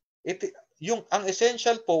 ang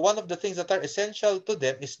essential po, one of the things that are essential to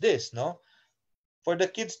them is this, no? For the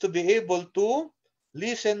kids to be able to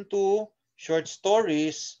listen to short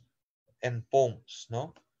stories and poems,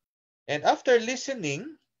 no? And after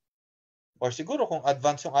listening, or siguro kung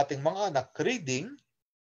advance yung ating mga anak, reading,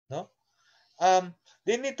 no?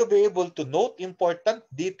 they need to be able to note important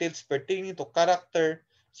details pertaining to character,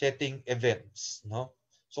 setting, events, no?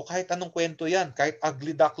 So kahit anong kwento 'yan, kahit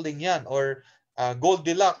ugly duckling 'yan or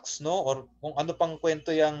Goldilocks, no? Or kung ano pang kwento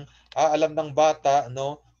yang alam ng bata,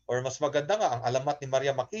 no? Or mas maganda nga ang alamat ni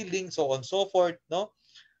Maria Makiling, so on so forth, no?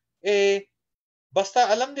 Eh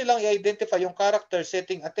basta alam nilang i-identify yung character,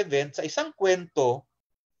 setting at event sa isang kwento,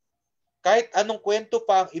 kahit anong kwento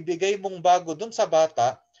pa ang ibigay mong bago dun sa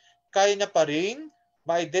bata, kaya niya pa rin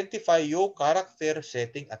ma-identify yung character,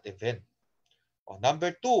 setting, at event. O,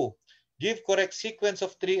 number two, give correct sequence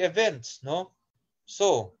of three events. No?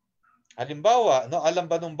 So, halimbawa, no, alam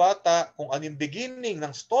ba nung bata kung ano yung beginning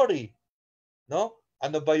ng story? No?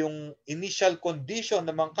 Ano ba yung initial condition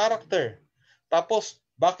ng mga character? Tapos,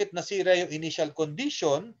 bakit nasira yung initial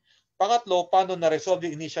condition? Pangatlo, paano na-resolve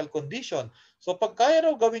yung initial condition? So, pag kaya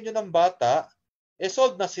raw gawin nyo ng bata,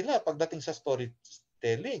 solve na sila pagdating sa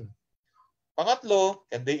storytelling. Pangatlo,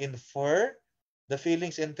 can they infer the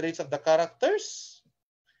feelings and traits of the characters?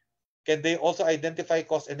 Can they also identify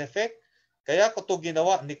cause and effect? Kaya ko ito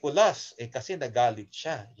ginawa Nicolas, kasi nagalit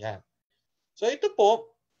siya. Yan. So ito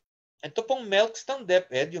pong MELCs ng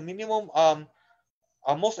DepEd, yung minimum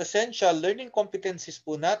most essential learning competencies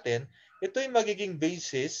po natin, ito yung magiging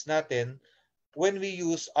basis natin when we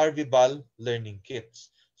use our Vibal learning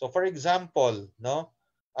kits. So for example, no,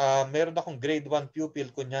 meron akong grade 1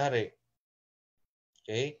 pupil kunyari.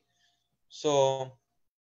 Okay? So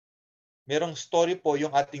merong story po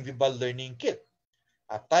yung ating Vibal learning kit.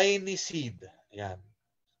 A Tiny Seed. Ayan.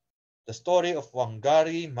 The story of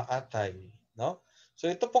Wangari Maathai, no? So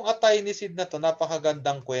ito pong A Tiny Seed na to,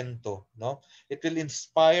 napakagandang kwento, no? It will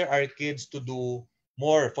inspire our kids to do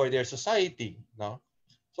more for their society, no?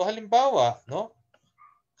 So halimbawa, no?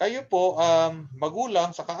 Kayo po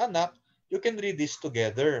magulang sa kaanak, you can read this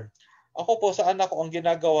together. Ako po sa anak ko ang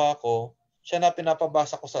ginagawa ko, siya na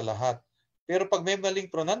pinapabasa ko sa lahat. Pero pag may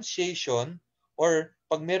maling pronunciation or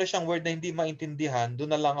pag meron siyang word na hindi maintindihan,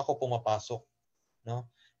 doon na lang ako pumapasok, no?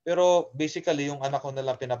 Pero basically yung anak ko na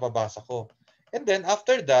lang pinapabasa ko. And then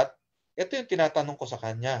after that, ito yung tinatanong ko sa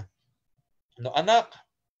kanya. No, anak,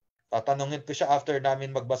 tatanungin ko siya after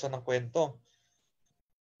namin magbasa ng kwento.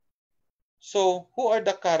 So, who are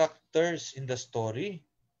the characters in the story?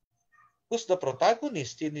 Who's the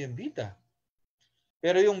protagonist? Sino yung bida?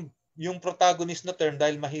 Pero yung protagonist na term,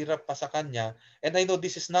 dahil mahirap pa sa kanya, and I know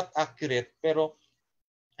this is not accurate, pero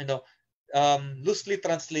loosely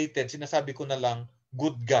translated, sinasabi ko na lang,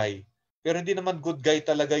 good guy. Pero hindi naman good guy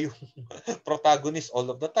talaga yung protagonist all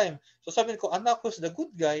of the time. So sabi ko, anak, who's the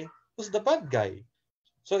good guy? Who's the bad guy?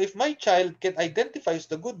 So if my child can identify who's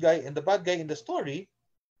the good guy and the bad guy in the story,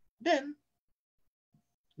 then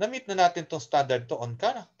na-meet na natin tong standard to on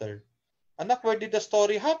character. Anak, where did the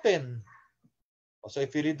story happen? So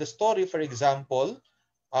if you read the story, for example,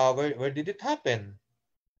 where did it happen?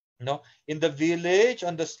 No, in the village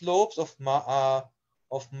on the slopes of Mount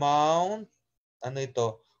of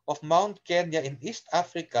Mount Kenya in East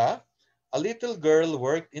Africa, a little girl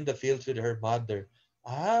worked in the fields with her mother.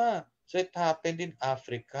 So it happened in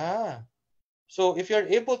Africa. So if you're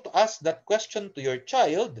able to ask that question to your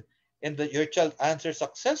child and that your child answers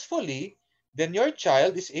successfully, then your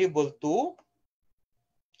child is able to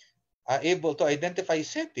identify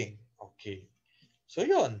setting. Okay. So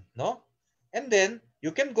yun, no? And then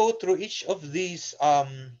you can go through each of these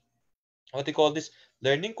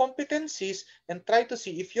learning competencies and try to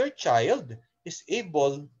see if your child is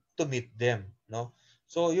able to meet them, no?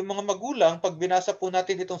 So yung mga magulang, pag binasa po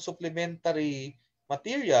natin itong supplementary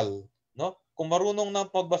material, no? Kung marunong na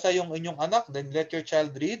magbasa yung inyong anak, then let your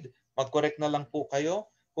child read. Mag-correct na lang po kayo.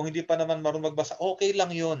 Kung hindi pa naman marunong magbasa, okay lang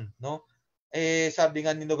 'yon, no? Sabi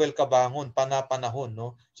nga ni Noel Cabangon, pana-panahon,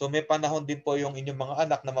 no? So may panahon din po yung inyong mga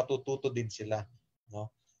anak na matututo din sila, no?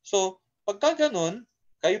 So pagka ganun,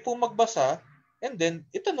 kayo po magbasa and then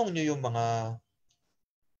itanong niyo yung mga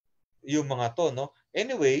to, no?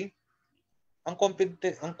 Anyway, ang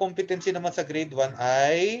competency naman sa grade 1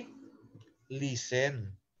 ay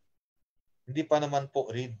listen. Hindi pa naman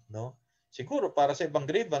po read, no? Siguro para sa ibang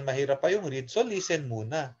grade 1 mahirap pa yung read, so listen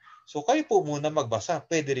muna. So kayo po muna magbasa,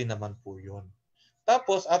 pwede rin naman po 'yun.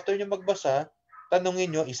 Tapos after nyo magbasa,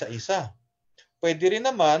 tanungin nyo isa-isa. Pwede rin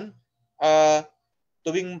naman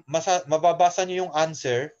tuwing mababasa nyo yung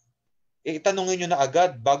answer, itanungin nyo na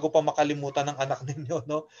agad bago pa makalimutan ng anak ninyo,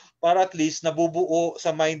 no? Para at least nabubuo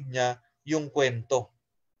sa mind niya yung kwento.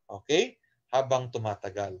 Okay? Habang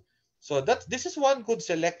tumatagal. So this is one good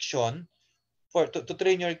selection to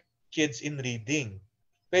train your kids in reading.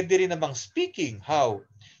 Pwede rin namang speaking. How?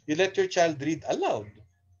 You let your child read aloud,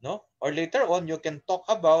 no? Or later on, you can talk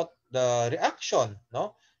about the reaction,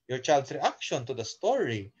 no? your child's reaction to the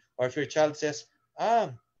story. Or if your child says,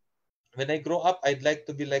 ah, when I grow up, I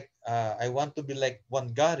want to be like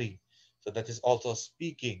one Gary. So that is also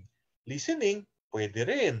speaking. Listening, pwede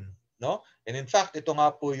rin, no? And in fact, ito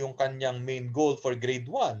nga po yung kanyang main goal for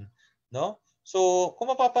grade 1, no? So,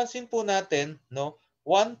 kung mapapansin po natin, no,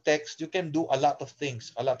 one text, you can do a lot of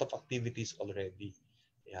things, a lot of activities already.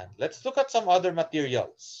 Yan. Let's look at some other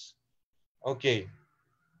materials. Okay.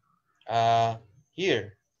 Uh,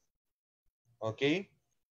 Here. Okay.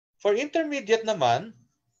 For intermediate naman,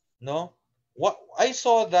 no, what I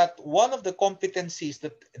saw that one of the competencies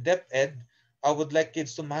that DepEd I would like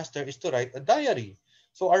kids to master is to write a diary.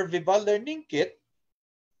 So our Viva Learning Kit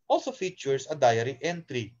also features a diary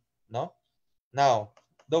entry. No? Now,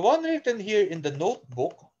 the one written here in the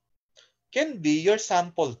notebook can be your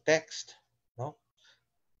sample text. No?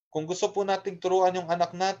 Kung gusto po nating turuan yung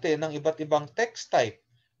anak natin ng iba't ibang text type,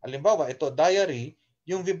 halimbawa ito diary,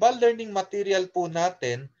 yung Viva Learning material po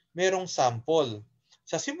natin merong sample.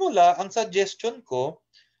 Sa simula, ang suggestion ko,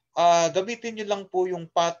 gamitin nyo lang po yung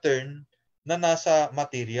pattern na nasa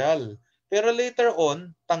material. Pero later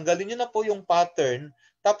on, tanggalin nyo na po yung pattern,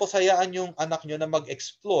 tapos hayaan yung anak nyo na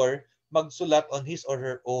mag-explore, magsulat on his or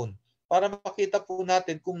her own. Para makita po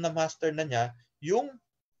natin kung na-master na niya yung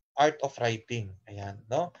art of writing. Ayan,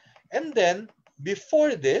 no? And then,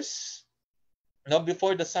 before this, no,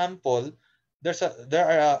 before the sample,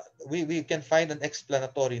 we can find an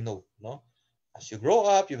explanatory note, no? As you grow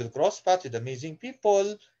up, you will cross paths with amazing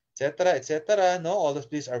people, etc., etc. No, all of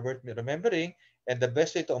these are worth remembering, and the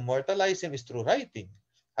best way to immortalize them is through writing.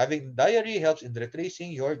 Having diary helps in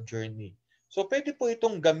retracing your journey. So, pwede po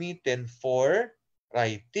itong gamitin for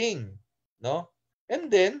writing, no? And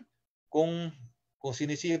then, kung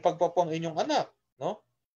sinisipag pa po ang inyong anak, no?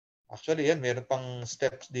 Actually, yan, meron pang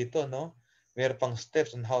steps dito, no? Meron pang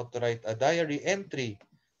steps on how to write a diary entry,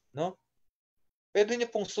 no? Pwede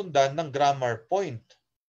niyo pong sundan ng grammar point,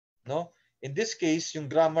 no? In this case,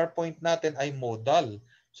 yung grammar point natin ay modal.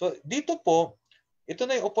 So, dito po, ito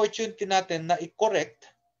na yung opportunity natin na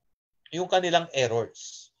i-correct yung kanilang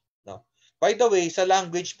errors, no? By the way, sa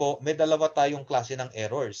language po, may dalawa tayong klase ng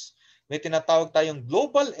errors. May tinatawag tayong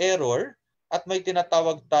global error at may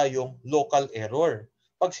tinatawag tayong local error.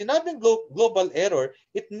 Pag sinabing global error,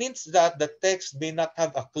 it means that the text may not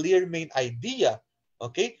have a clear main idea.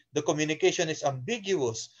 Okay? The communication is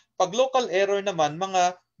ambiguous. Pag local error naman,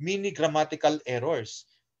 mga mini grammatical errors,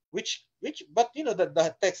 but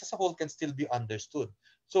the text as a whole can still be understood.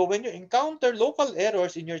 So when you encounter local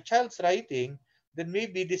errors in your child's writing, then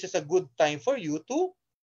maybe this is a good time for you to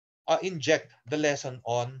inject the lesson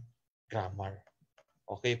on grammar.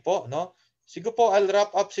 Okay po, no? Siguro po, I'll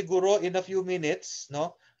wrap up siguro in a few minutes,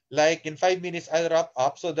 no? Like in 5 minutes, I'll wrap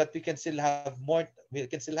up so that we can still have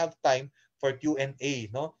time for Q&A,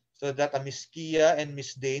 no? So that Miss Kia and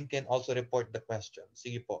Miss Dane can also report the question.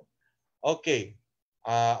 Sige po. Okay.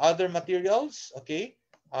 Other materials, okay?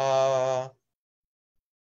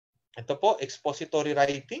 Ito po, expository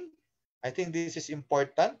writing. I think this is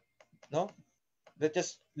important, no?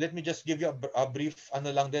 Let me just give you a brief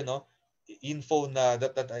info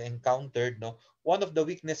that I encountered, no. One of the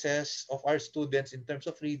weaknesses of our students in terms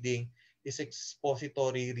of reading is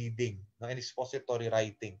expository reading, no, and expository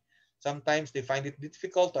writing. Sometimes they find it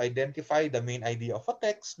difficult to identify the main idea of a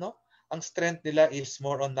text, no. Ang strength nila is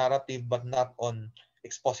more on narrative but not on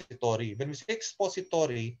expository. When we say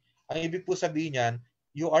expository, ang ibig po sabihin niyan,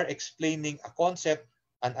 you are explaining a concept,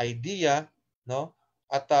 an idea, no,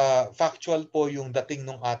 at factual po yung dating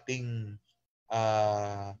ng ating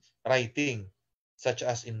writing, such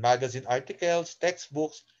as in magazine articles,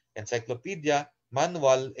 textbooks, encyclopedia,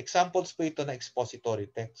 manual. Examples po ito na expository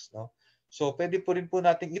text, no? So, pwede po rin po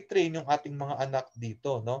nating i-train yung ating mga anak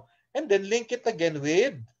dito, no? And then link it again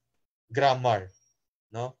with grammar,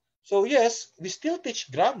 no? So, yes, we still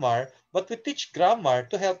teach grammar, but we teach grammar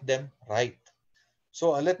to help them write.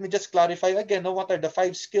 So, let me just clarify again, no, what are the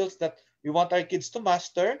 5 skills that we want our kids to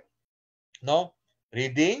master? No?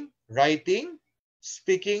 Reading, writing,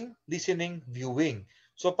 speaking, listening, viewing.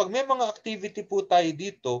 So, pag may mga activity po tayo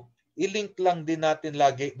dito, i-link lang din natin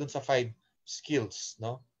lagi dun sa 5 skills,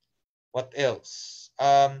 no? What else?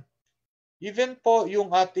 Even po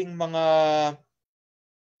yung ating mga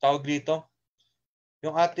tawag dito,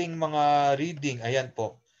 yung ating mga reading, ayan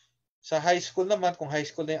po. Sa high school naman, kung high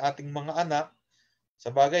school na yung ating mga anak,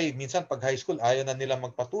 sa bagay, minsan pag high school, ayaw na nilang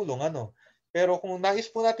magpatulong, ano. Pero kung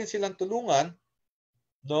nais po natin silang tulungan,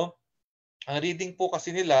 no, ang reading po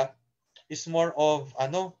kasi nila is more of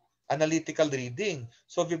analytical reading.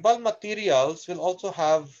 So Vibal materials will also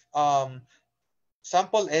have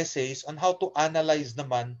sample essays on how to analyze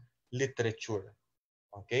naman literature.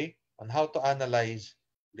 Okay? On how to analyze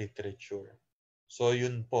literature. So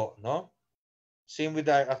yun po, no? Same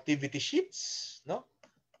with our activity sheets, no?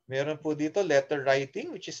 Meron po dito letter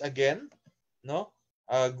writing, which is again, no?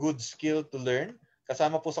 A good skill to learn.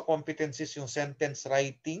 Kasama po sa competencies yung sentence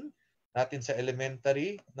writing natin sa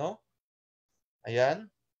elementary, no?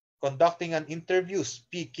 Ayan. Conducting an interview,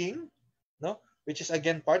 speaking, no? Which is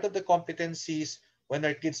again part of the competencies. When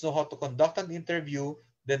our kids know how to conduct an interview,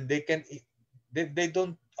 then they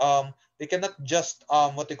don't they cannot just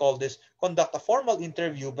what they call this, conduct a formal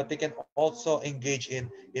interview, but they can also engage in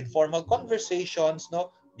informal conversations,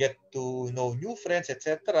 no? Get to know new friends,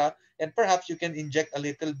 etc. And perhaps you can inject a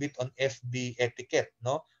little bit on FB etiquette,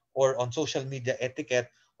 no? Or on social media etiquette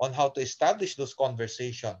on how to establish those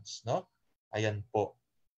conversations, no? Ayan po.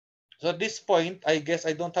 So at this point, I guess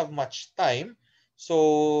I don't have much time.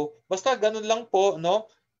 So basta ganun lang po, no?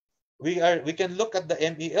 We can look at the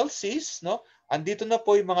MELCs, no? Andito na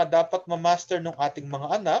po yung mga dapat ma-master ng ating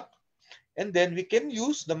mga anak, and then we can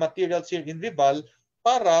use the materials here in Vibal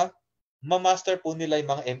para ma-master po nila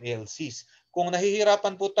yung mga MELCs. Kung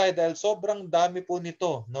nahihirapan po tayo dahil sobrang dami po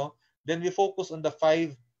nito, no? Then we focus on the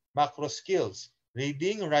 5 macro skills: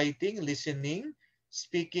 reading, writing, listening,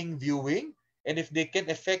 speaking, viewing, and if they can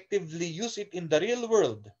effectively use it in the real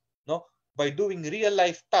world, no, by doing real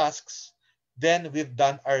life tasks, then we've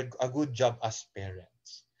done a good job as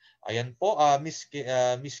parents. Ayan po, Miss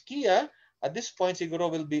Kia, at this point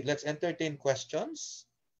siguro will be, let's entertain questions.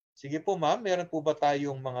 Sige po ma'am, meron po ba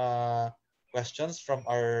tayong mga questions from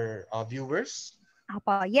our viewers?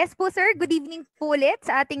 Apo. Yes po, sir. Good evening po ulit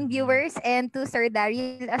sa ating Mhm. viewers and to Sir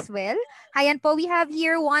Daryl as well. Ayan po, we have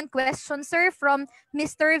here one question, sir, from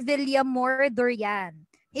Mr. Villamor Dorian.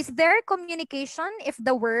 Is there communication if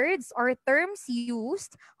the words or terms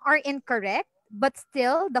used are incorrect, but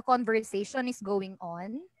still the conversation is going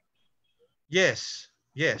on? Yes,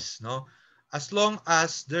 yes, no. As long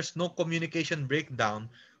as there's no communication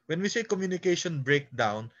breakdown, when we say communication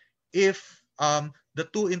breakdown, if the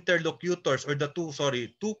two interlocutors or the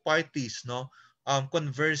two parties, no,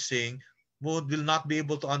 conversing will not be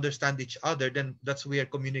able to understand each other, then that's where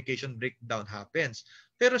communication breakdown happens.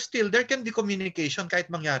 Pero still, there can be communication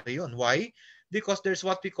kahit mangyari yun. Why? Because there's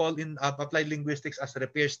what we call in applied linguistics as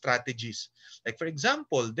repair strategies. Like for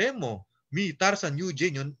example, demo, me, Tarzan,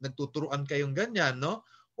 Eugene, yung nagtuturuan kayong ganyan, no?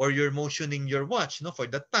 Or you're motioning your watch, no, for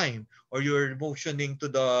that time. Or you're motioning to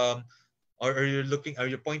the, or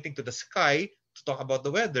you're pointing to the sky to talk about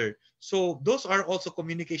the weather. So those are also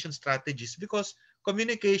communication strategies because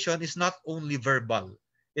communication is not only verbal.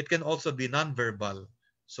 It can also be non-verbal.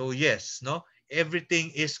 So yes, no?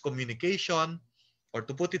 Everything is communication, or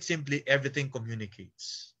to put it simply, everything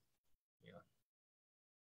communicates. Yeah.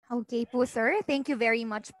 Okay po, sir. Thank you very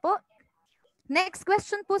much po. Next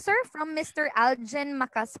question po, sir, from Mr. Aljen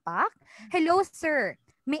Makaspak. Hello, sir.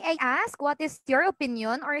 May I ask what is your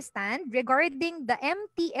opinion or stand regarding the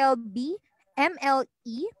MTLB,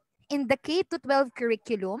 MLE in the K to 12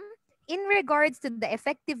 curriculum in regards to the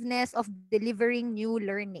effectiveness of delivering new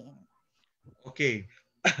learning? Okay.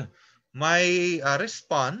 My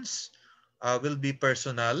response will be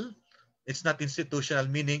personal. It's not institutional,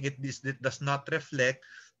 meaning it does not reflect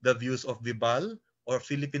the views of Vibal or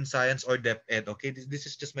Philippine Science or DepEd. Okay, this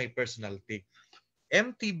is just my personal take.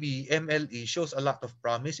 MTB, MLE shows a lot of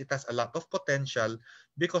promise. It has a lot of potential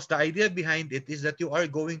because the idea behind it is that you are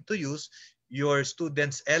going to use your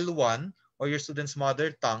students' L1 or your students'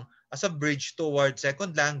 mother tongue as a bridge toward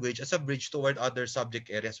second language, as a bridge toward other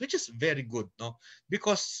subject areas, which is very good, no?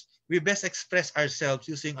 Because we best express ourselves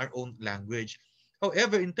using our own language.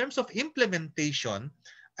 However, in terms of implementation,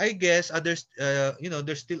 I guess there's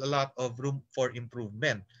still a lot of room for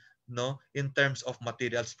improvement, no? In terms of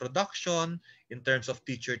materials production, in terms of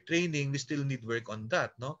teacher training, we still need work on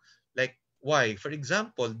that, no? Like why? For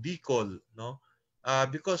example, Bicol, no?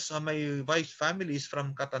 Because my wife's family is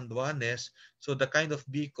from Catanduanes, so the kind of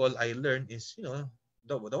Bicol I learned is,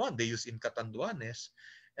 the one they use in Catanduanes,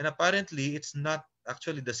 and apparently it's not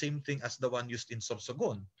actually the same thing as the one used in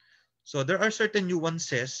Sorsogon. So there are certain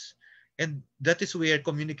nuances, and that is where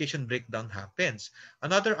communication breakdown happens.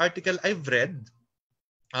 Another article I've read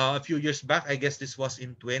a few years back, I guess this was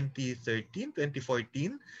in 2013,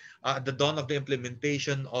 2014, the dawn of the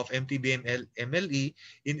implementation of MTBML MLE,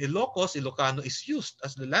 in Ilocos, Ilocano is used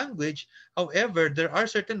as the language. However, there are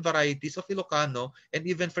certain varieties of Ilocano, and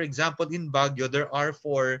even, for example, in Baguio, there are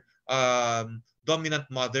four dominant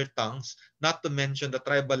mother tongues, not to mention the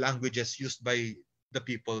tribal languages used by the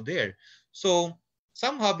people there. So,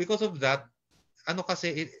 somehow, because of that, ano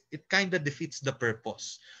kasi it kind of defeats the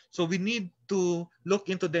purpose. So we need to look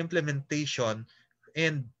into the implementation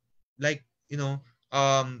and like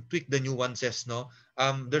tweak the nuances, no?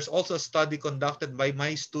 There's also a study conducted by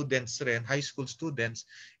my students rin, high school students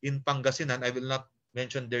in Pangasinan. I will not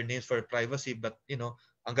mention their names for privacy, but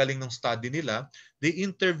ang galing ng study nila. They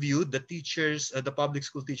interviewed the teachers, the public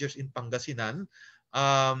school teachers in Pangasinan,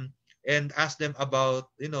 um, and asked them about,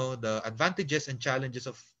 the advantages and challenges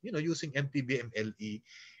of, using MTBMLE.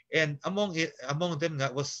 And among them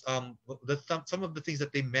nga was some of the things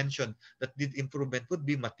that they mentioned that did improvement would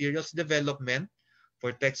be materials development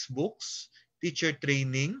for textbooks, teacher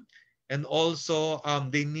training, and also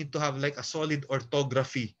they need to have like a solid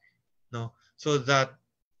orthography, no, so that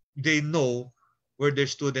they know where their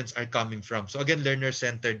students are coming from. So again,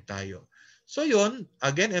 learner-centered tayo. So yun,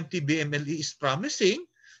 again, MTBMLE is promising,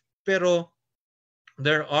 pero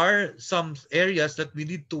there are some areas that we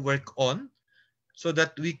need to work on so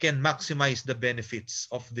that we can maximize the benefits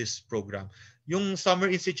of this program. Yung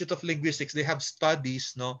Summer Institute of Linguistics, they have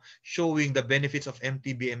studies, no, showing the benefits of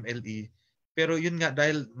MTBMLE. Pero yun nga,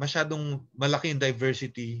 dahil masyadong malaki yung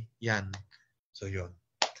diversity, yan. So yun.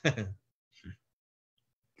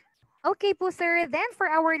 Okay po, sir. Then for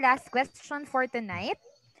our last question for tonight,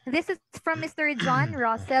 this is from Mr. John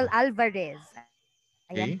Russell Alvarez.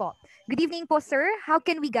 Ayan po. Okay. Good evening po, sir. How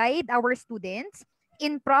can we guide our students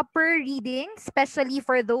in proper reading, especially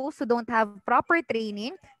for those who don't have proper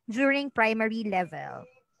training during primary level?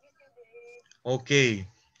 Okay.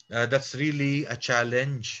 That's really a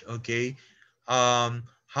challenge. Okay.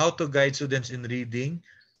 How to guide students in reading?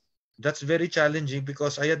 That's very challenging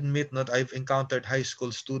because I admit that I've encountered high school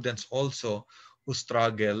students also who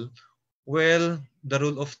struggle. Well, the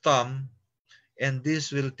rule of thumb, and this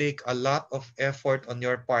will take a lot of effort on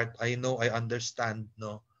your part. I know, I understand,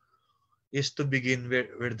 no, is to begin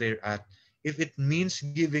where they're at. If it means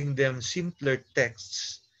giving them simpler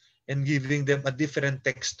texts and giving them a different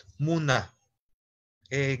text muna,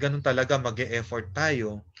 ganun talaga mag-e-effort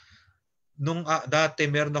tayo. Nung dati,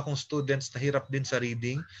 meron akong students na hirap din sa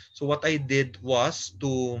reading. So what I did was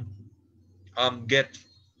to get,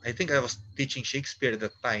 I think I was teaching Shakespeare at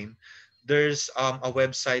that time. There's a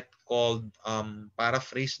website called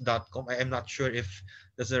paraphrase.com. I am not sure if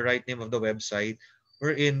that's the right name of the website,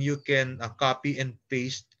 wherein you can copy and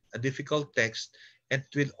paste a difficult text and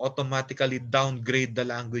it will automatically downgrade the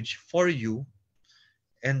language for you,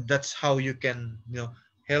 and that's how you can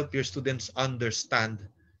help your students understand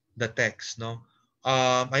the text, no.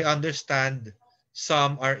 I understand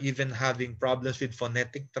some are even having problems with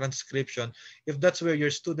phonetic transcription. If that's where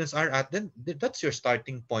your students are at, then that's your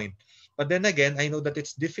starting point. But then again, I know that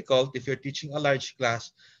it's difficult if you're teaching a large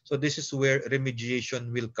class, so this is where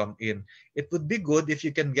remediation will come in. It would be good if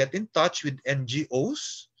you can get in touch with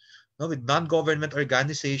NGOs, no, with non-government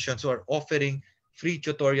organizations who are offering free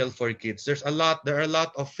tutorial for kids. There are a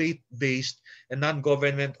lot of faith-based and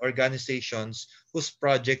non-government organizations whose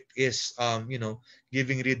project is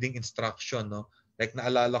giving reading instruction, no. Like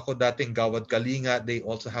naalala ko dating Gawad Kalinga, they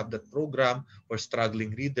also have that program for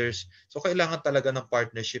struggling readers. So kailangan talaga ng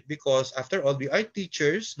partnership because after all, we are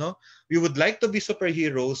teachers, no. We would like to be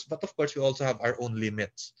superheroes, but of course we also have our own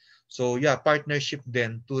limits. So yeah, partnership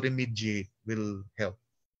then to remediate will help.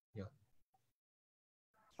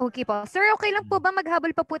 Okay po. Sir, okay lang po ba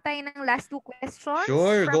maghabol pa po tayo ng last two questions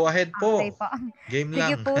Sure, from... go ahead Okay po. po. Game Sige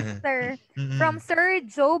lang. po, sir. Mm-mm. From Sir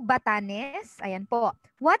Joe Batanes, ayan po.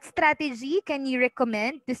 What strategy can you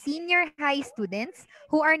recommend to senior high students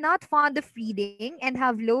who are not fond of reading and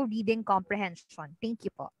have low reading comprehension? Thank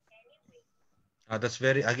you po. That's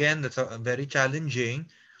very challenging.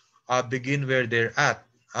 Begin where they're at.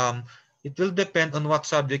 It will depend on what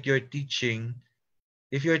subject you're teaching.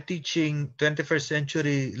 If you're teaching 21st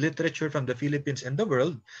century literature from the Philippines and the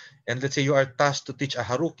world, and let's say you are tasked to teach a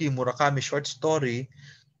Haruki Murakami short story,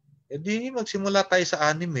 edi magsimula tayo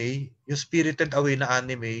sa anime, yung Spirited Away na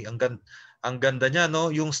anime, ang ganda niya,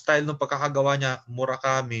 no? Yung style ng pagkakagawa niya,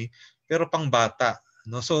 Murakami, pero pang bata,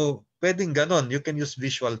 no? So, pwedeng ganon. You can use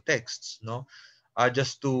visual texts, no?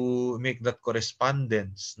 Just to make that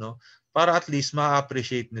correspondence, no? Para at least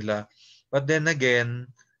ma-appreciate nila. But then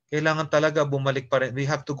again, kailangan talaga bumalik pa rin. We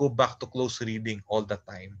have to go back to close reading all the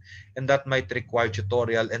time. And that might require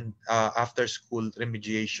tutorial and after-school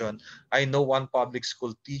remediation. I know one public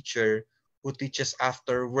school teacher who teaches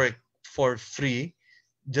after work for free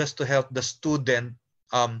just to help the student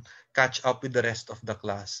catch up with the rest of the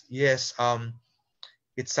class. Yes,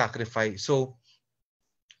 it's sacrifice. So,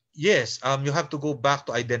 yes, you have to go back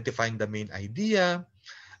to identifying the main idea,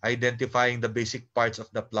 identifying the basic parts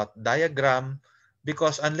of the plot diagram,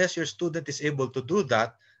 because unless your student is able to do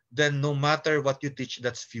that, then no matter what you teach,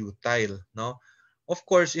 that's futile, no? Of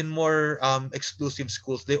course, in more exclusive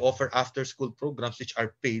schools, they offer after-school programs which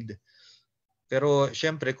are paid. Pero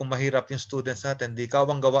syempre, kung mahirap yung students natin, di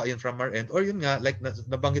kawang gawa yun from our end. Or yun nga, like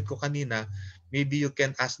nabanggit ko kanina, maybe you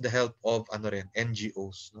can ask the help of ano rin,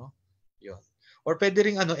 NGOs, no? Yun. Or pwede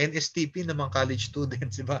ring ano, NSTP ng mga college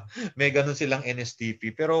students, di ba? May ganun silang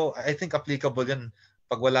NSTP. Pero I think applicable yan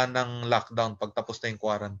pag wala ng lockdown, pag tapos na yung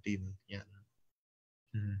quarantine. Yan.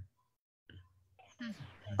 Mhm.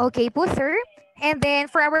 Okay po, sir. And then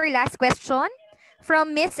for our last question,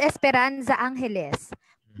 from Miss Esperanza Angeles.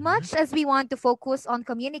 Mhm. Much as we want to focus on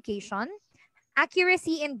communication,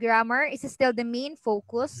 accuracy in grammar is still the main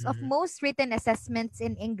focus of Mhm. most written assessments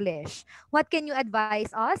in English. What can you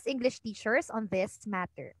advise us, English teachers, on this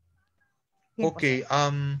matter? Yun po, sir. Okay,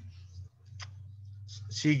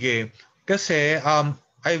 sige. Kasi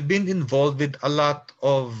I've been involved with a lot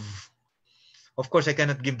of course I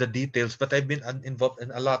cannot give the details, but I've been involved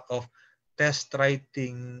in a lot of test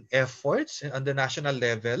writing efforts on the national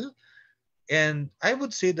level. And I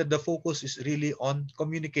would say that the focus is really on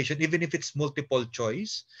communication, even if it's multiple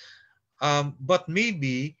choice. But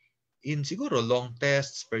maybe in siguro long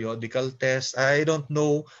tests, periodical tests, I don't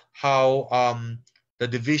know how the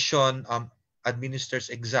division administers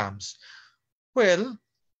exams. Well,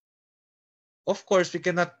 of course, we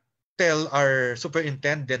cannot tell our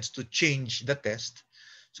superintendents to change the test.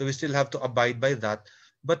 So we still have to abide by that.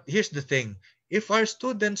 But here's the thing. If our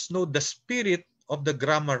students know the spirit of the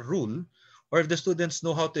grammar rule, or if the students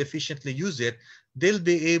know how to efficiently use it, they'll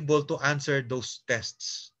be able to answer those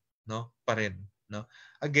tests. No? Pa rin, no?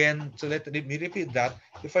 Again, so let me repeat that.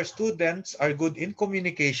 If our students are good in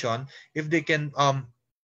communication, if they can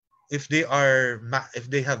if they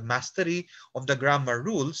have mastery of the grammar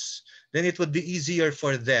rules, then it would be easier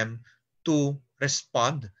for them to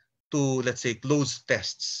respond to, let's say, closed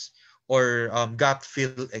tests or gap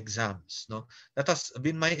fill exams. No, that has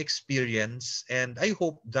been my experience, and I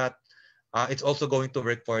hope that it's also going to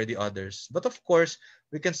work for the others. But of course,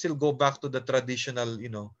 we can still go back to the traditional,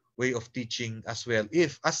 way of teaching as well,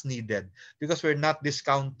 if as needed, because we're not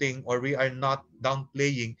discounting or we are not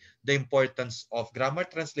downplaying the importance of grammar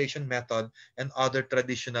translation method and other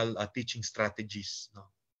traditional teaching strategies. No,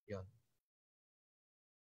 yun.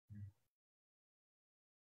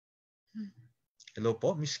 Hello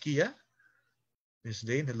po, Miss Kia, Miss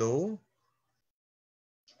Dane. Hello.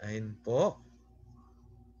 Ayun po.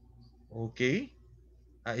 Okay.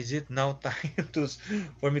 Is it now time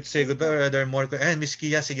for me to say Yes goodbye, po. or are there more? Miss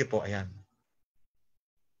Kia, sige po. Ayan.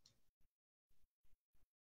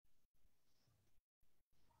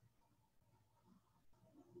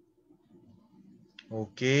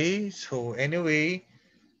 Okay. So anyway,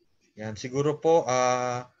 yan siguro po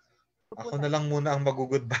Ito po ako na tayo. lang muna ang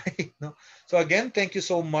mag-goodbye, no? So again, thank you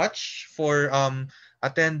so much for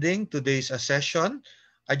attending today's session.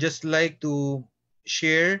 I just like to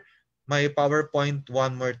share my PowerPoint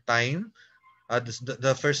one more time.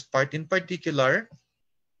 The first part in particular.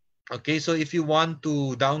 Okay, so if you want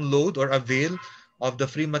to download or avail of the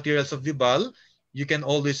free materials of Vibal, you can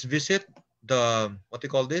always visit the, what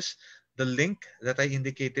you call this, the link that I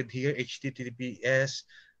indicated here, https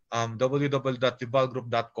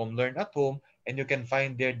www.vibalgroup.com, learn at home, and you can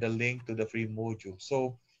find there the link to the free module.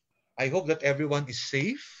 So I hope that everyone is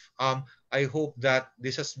safe. I hope that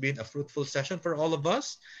this has been a fruitful session for all of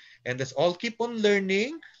us. And let's all keep on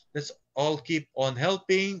learning. Let's all keep on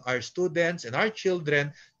helping our students and our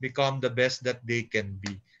children become the best that they can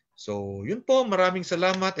be. So, yun po. Maraming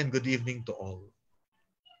salamat and good evening to all.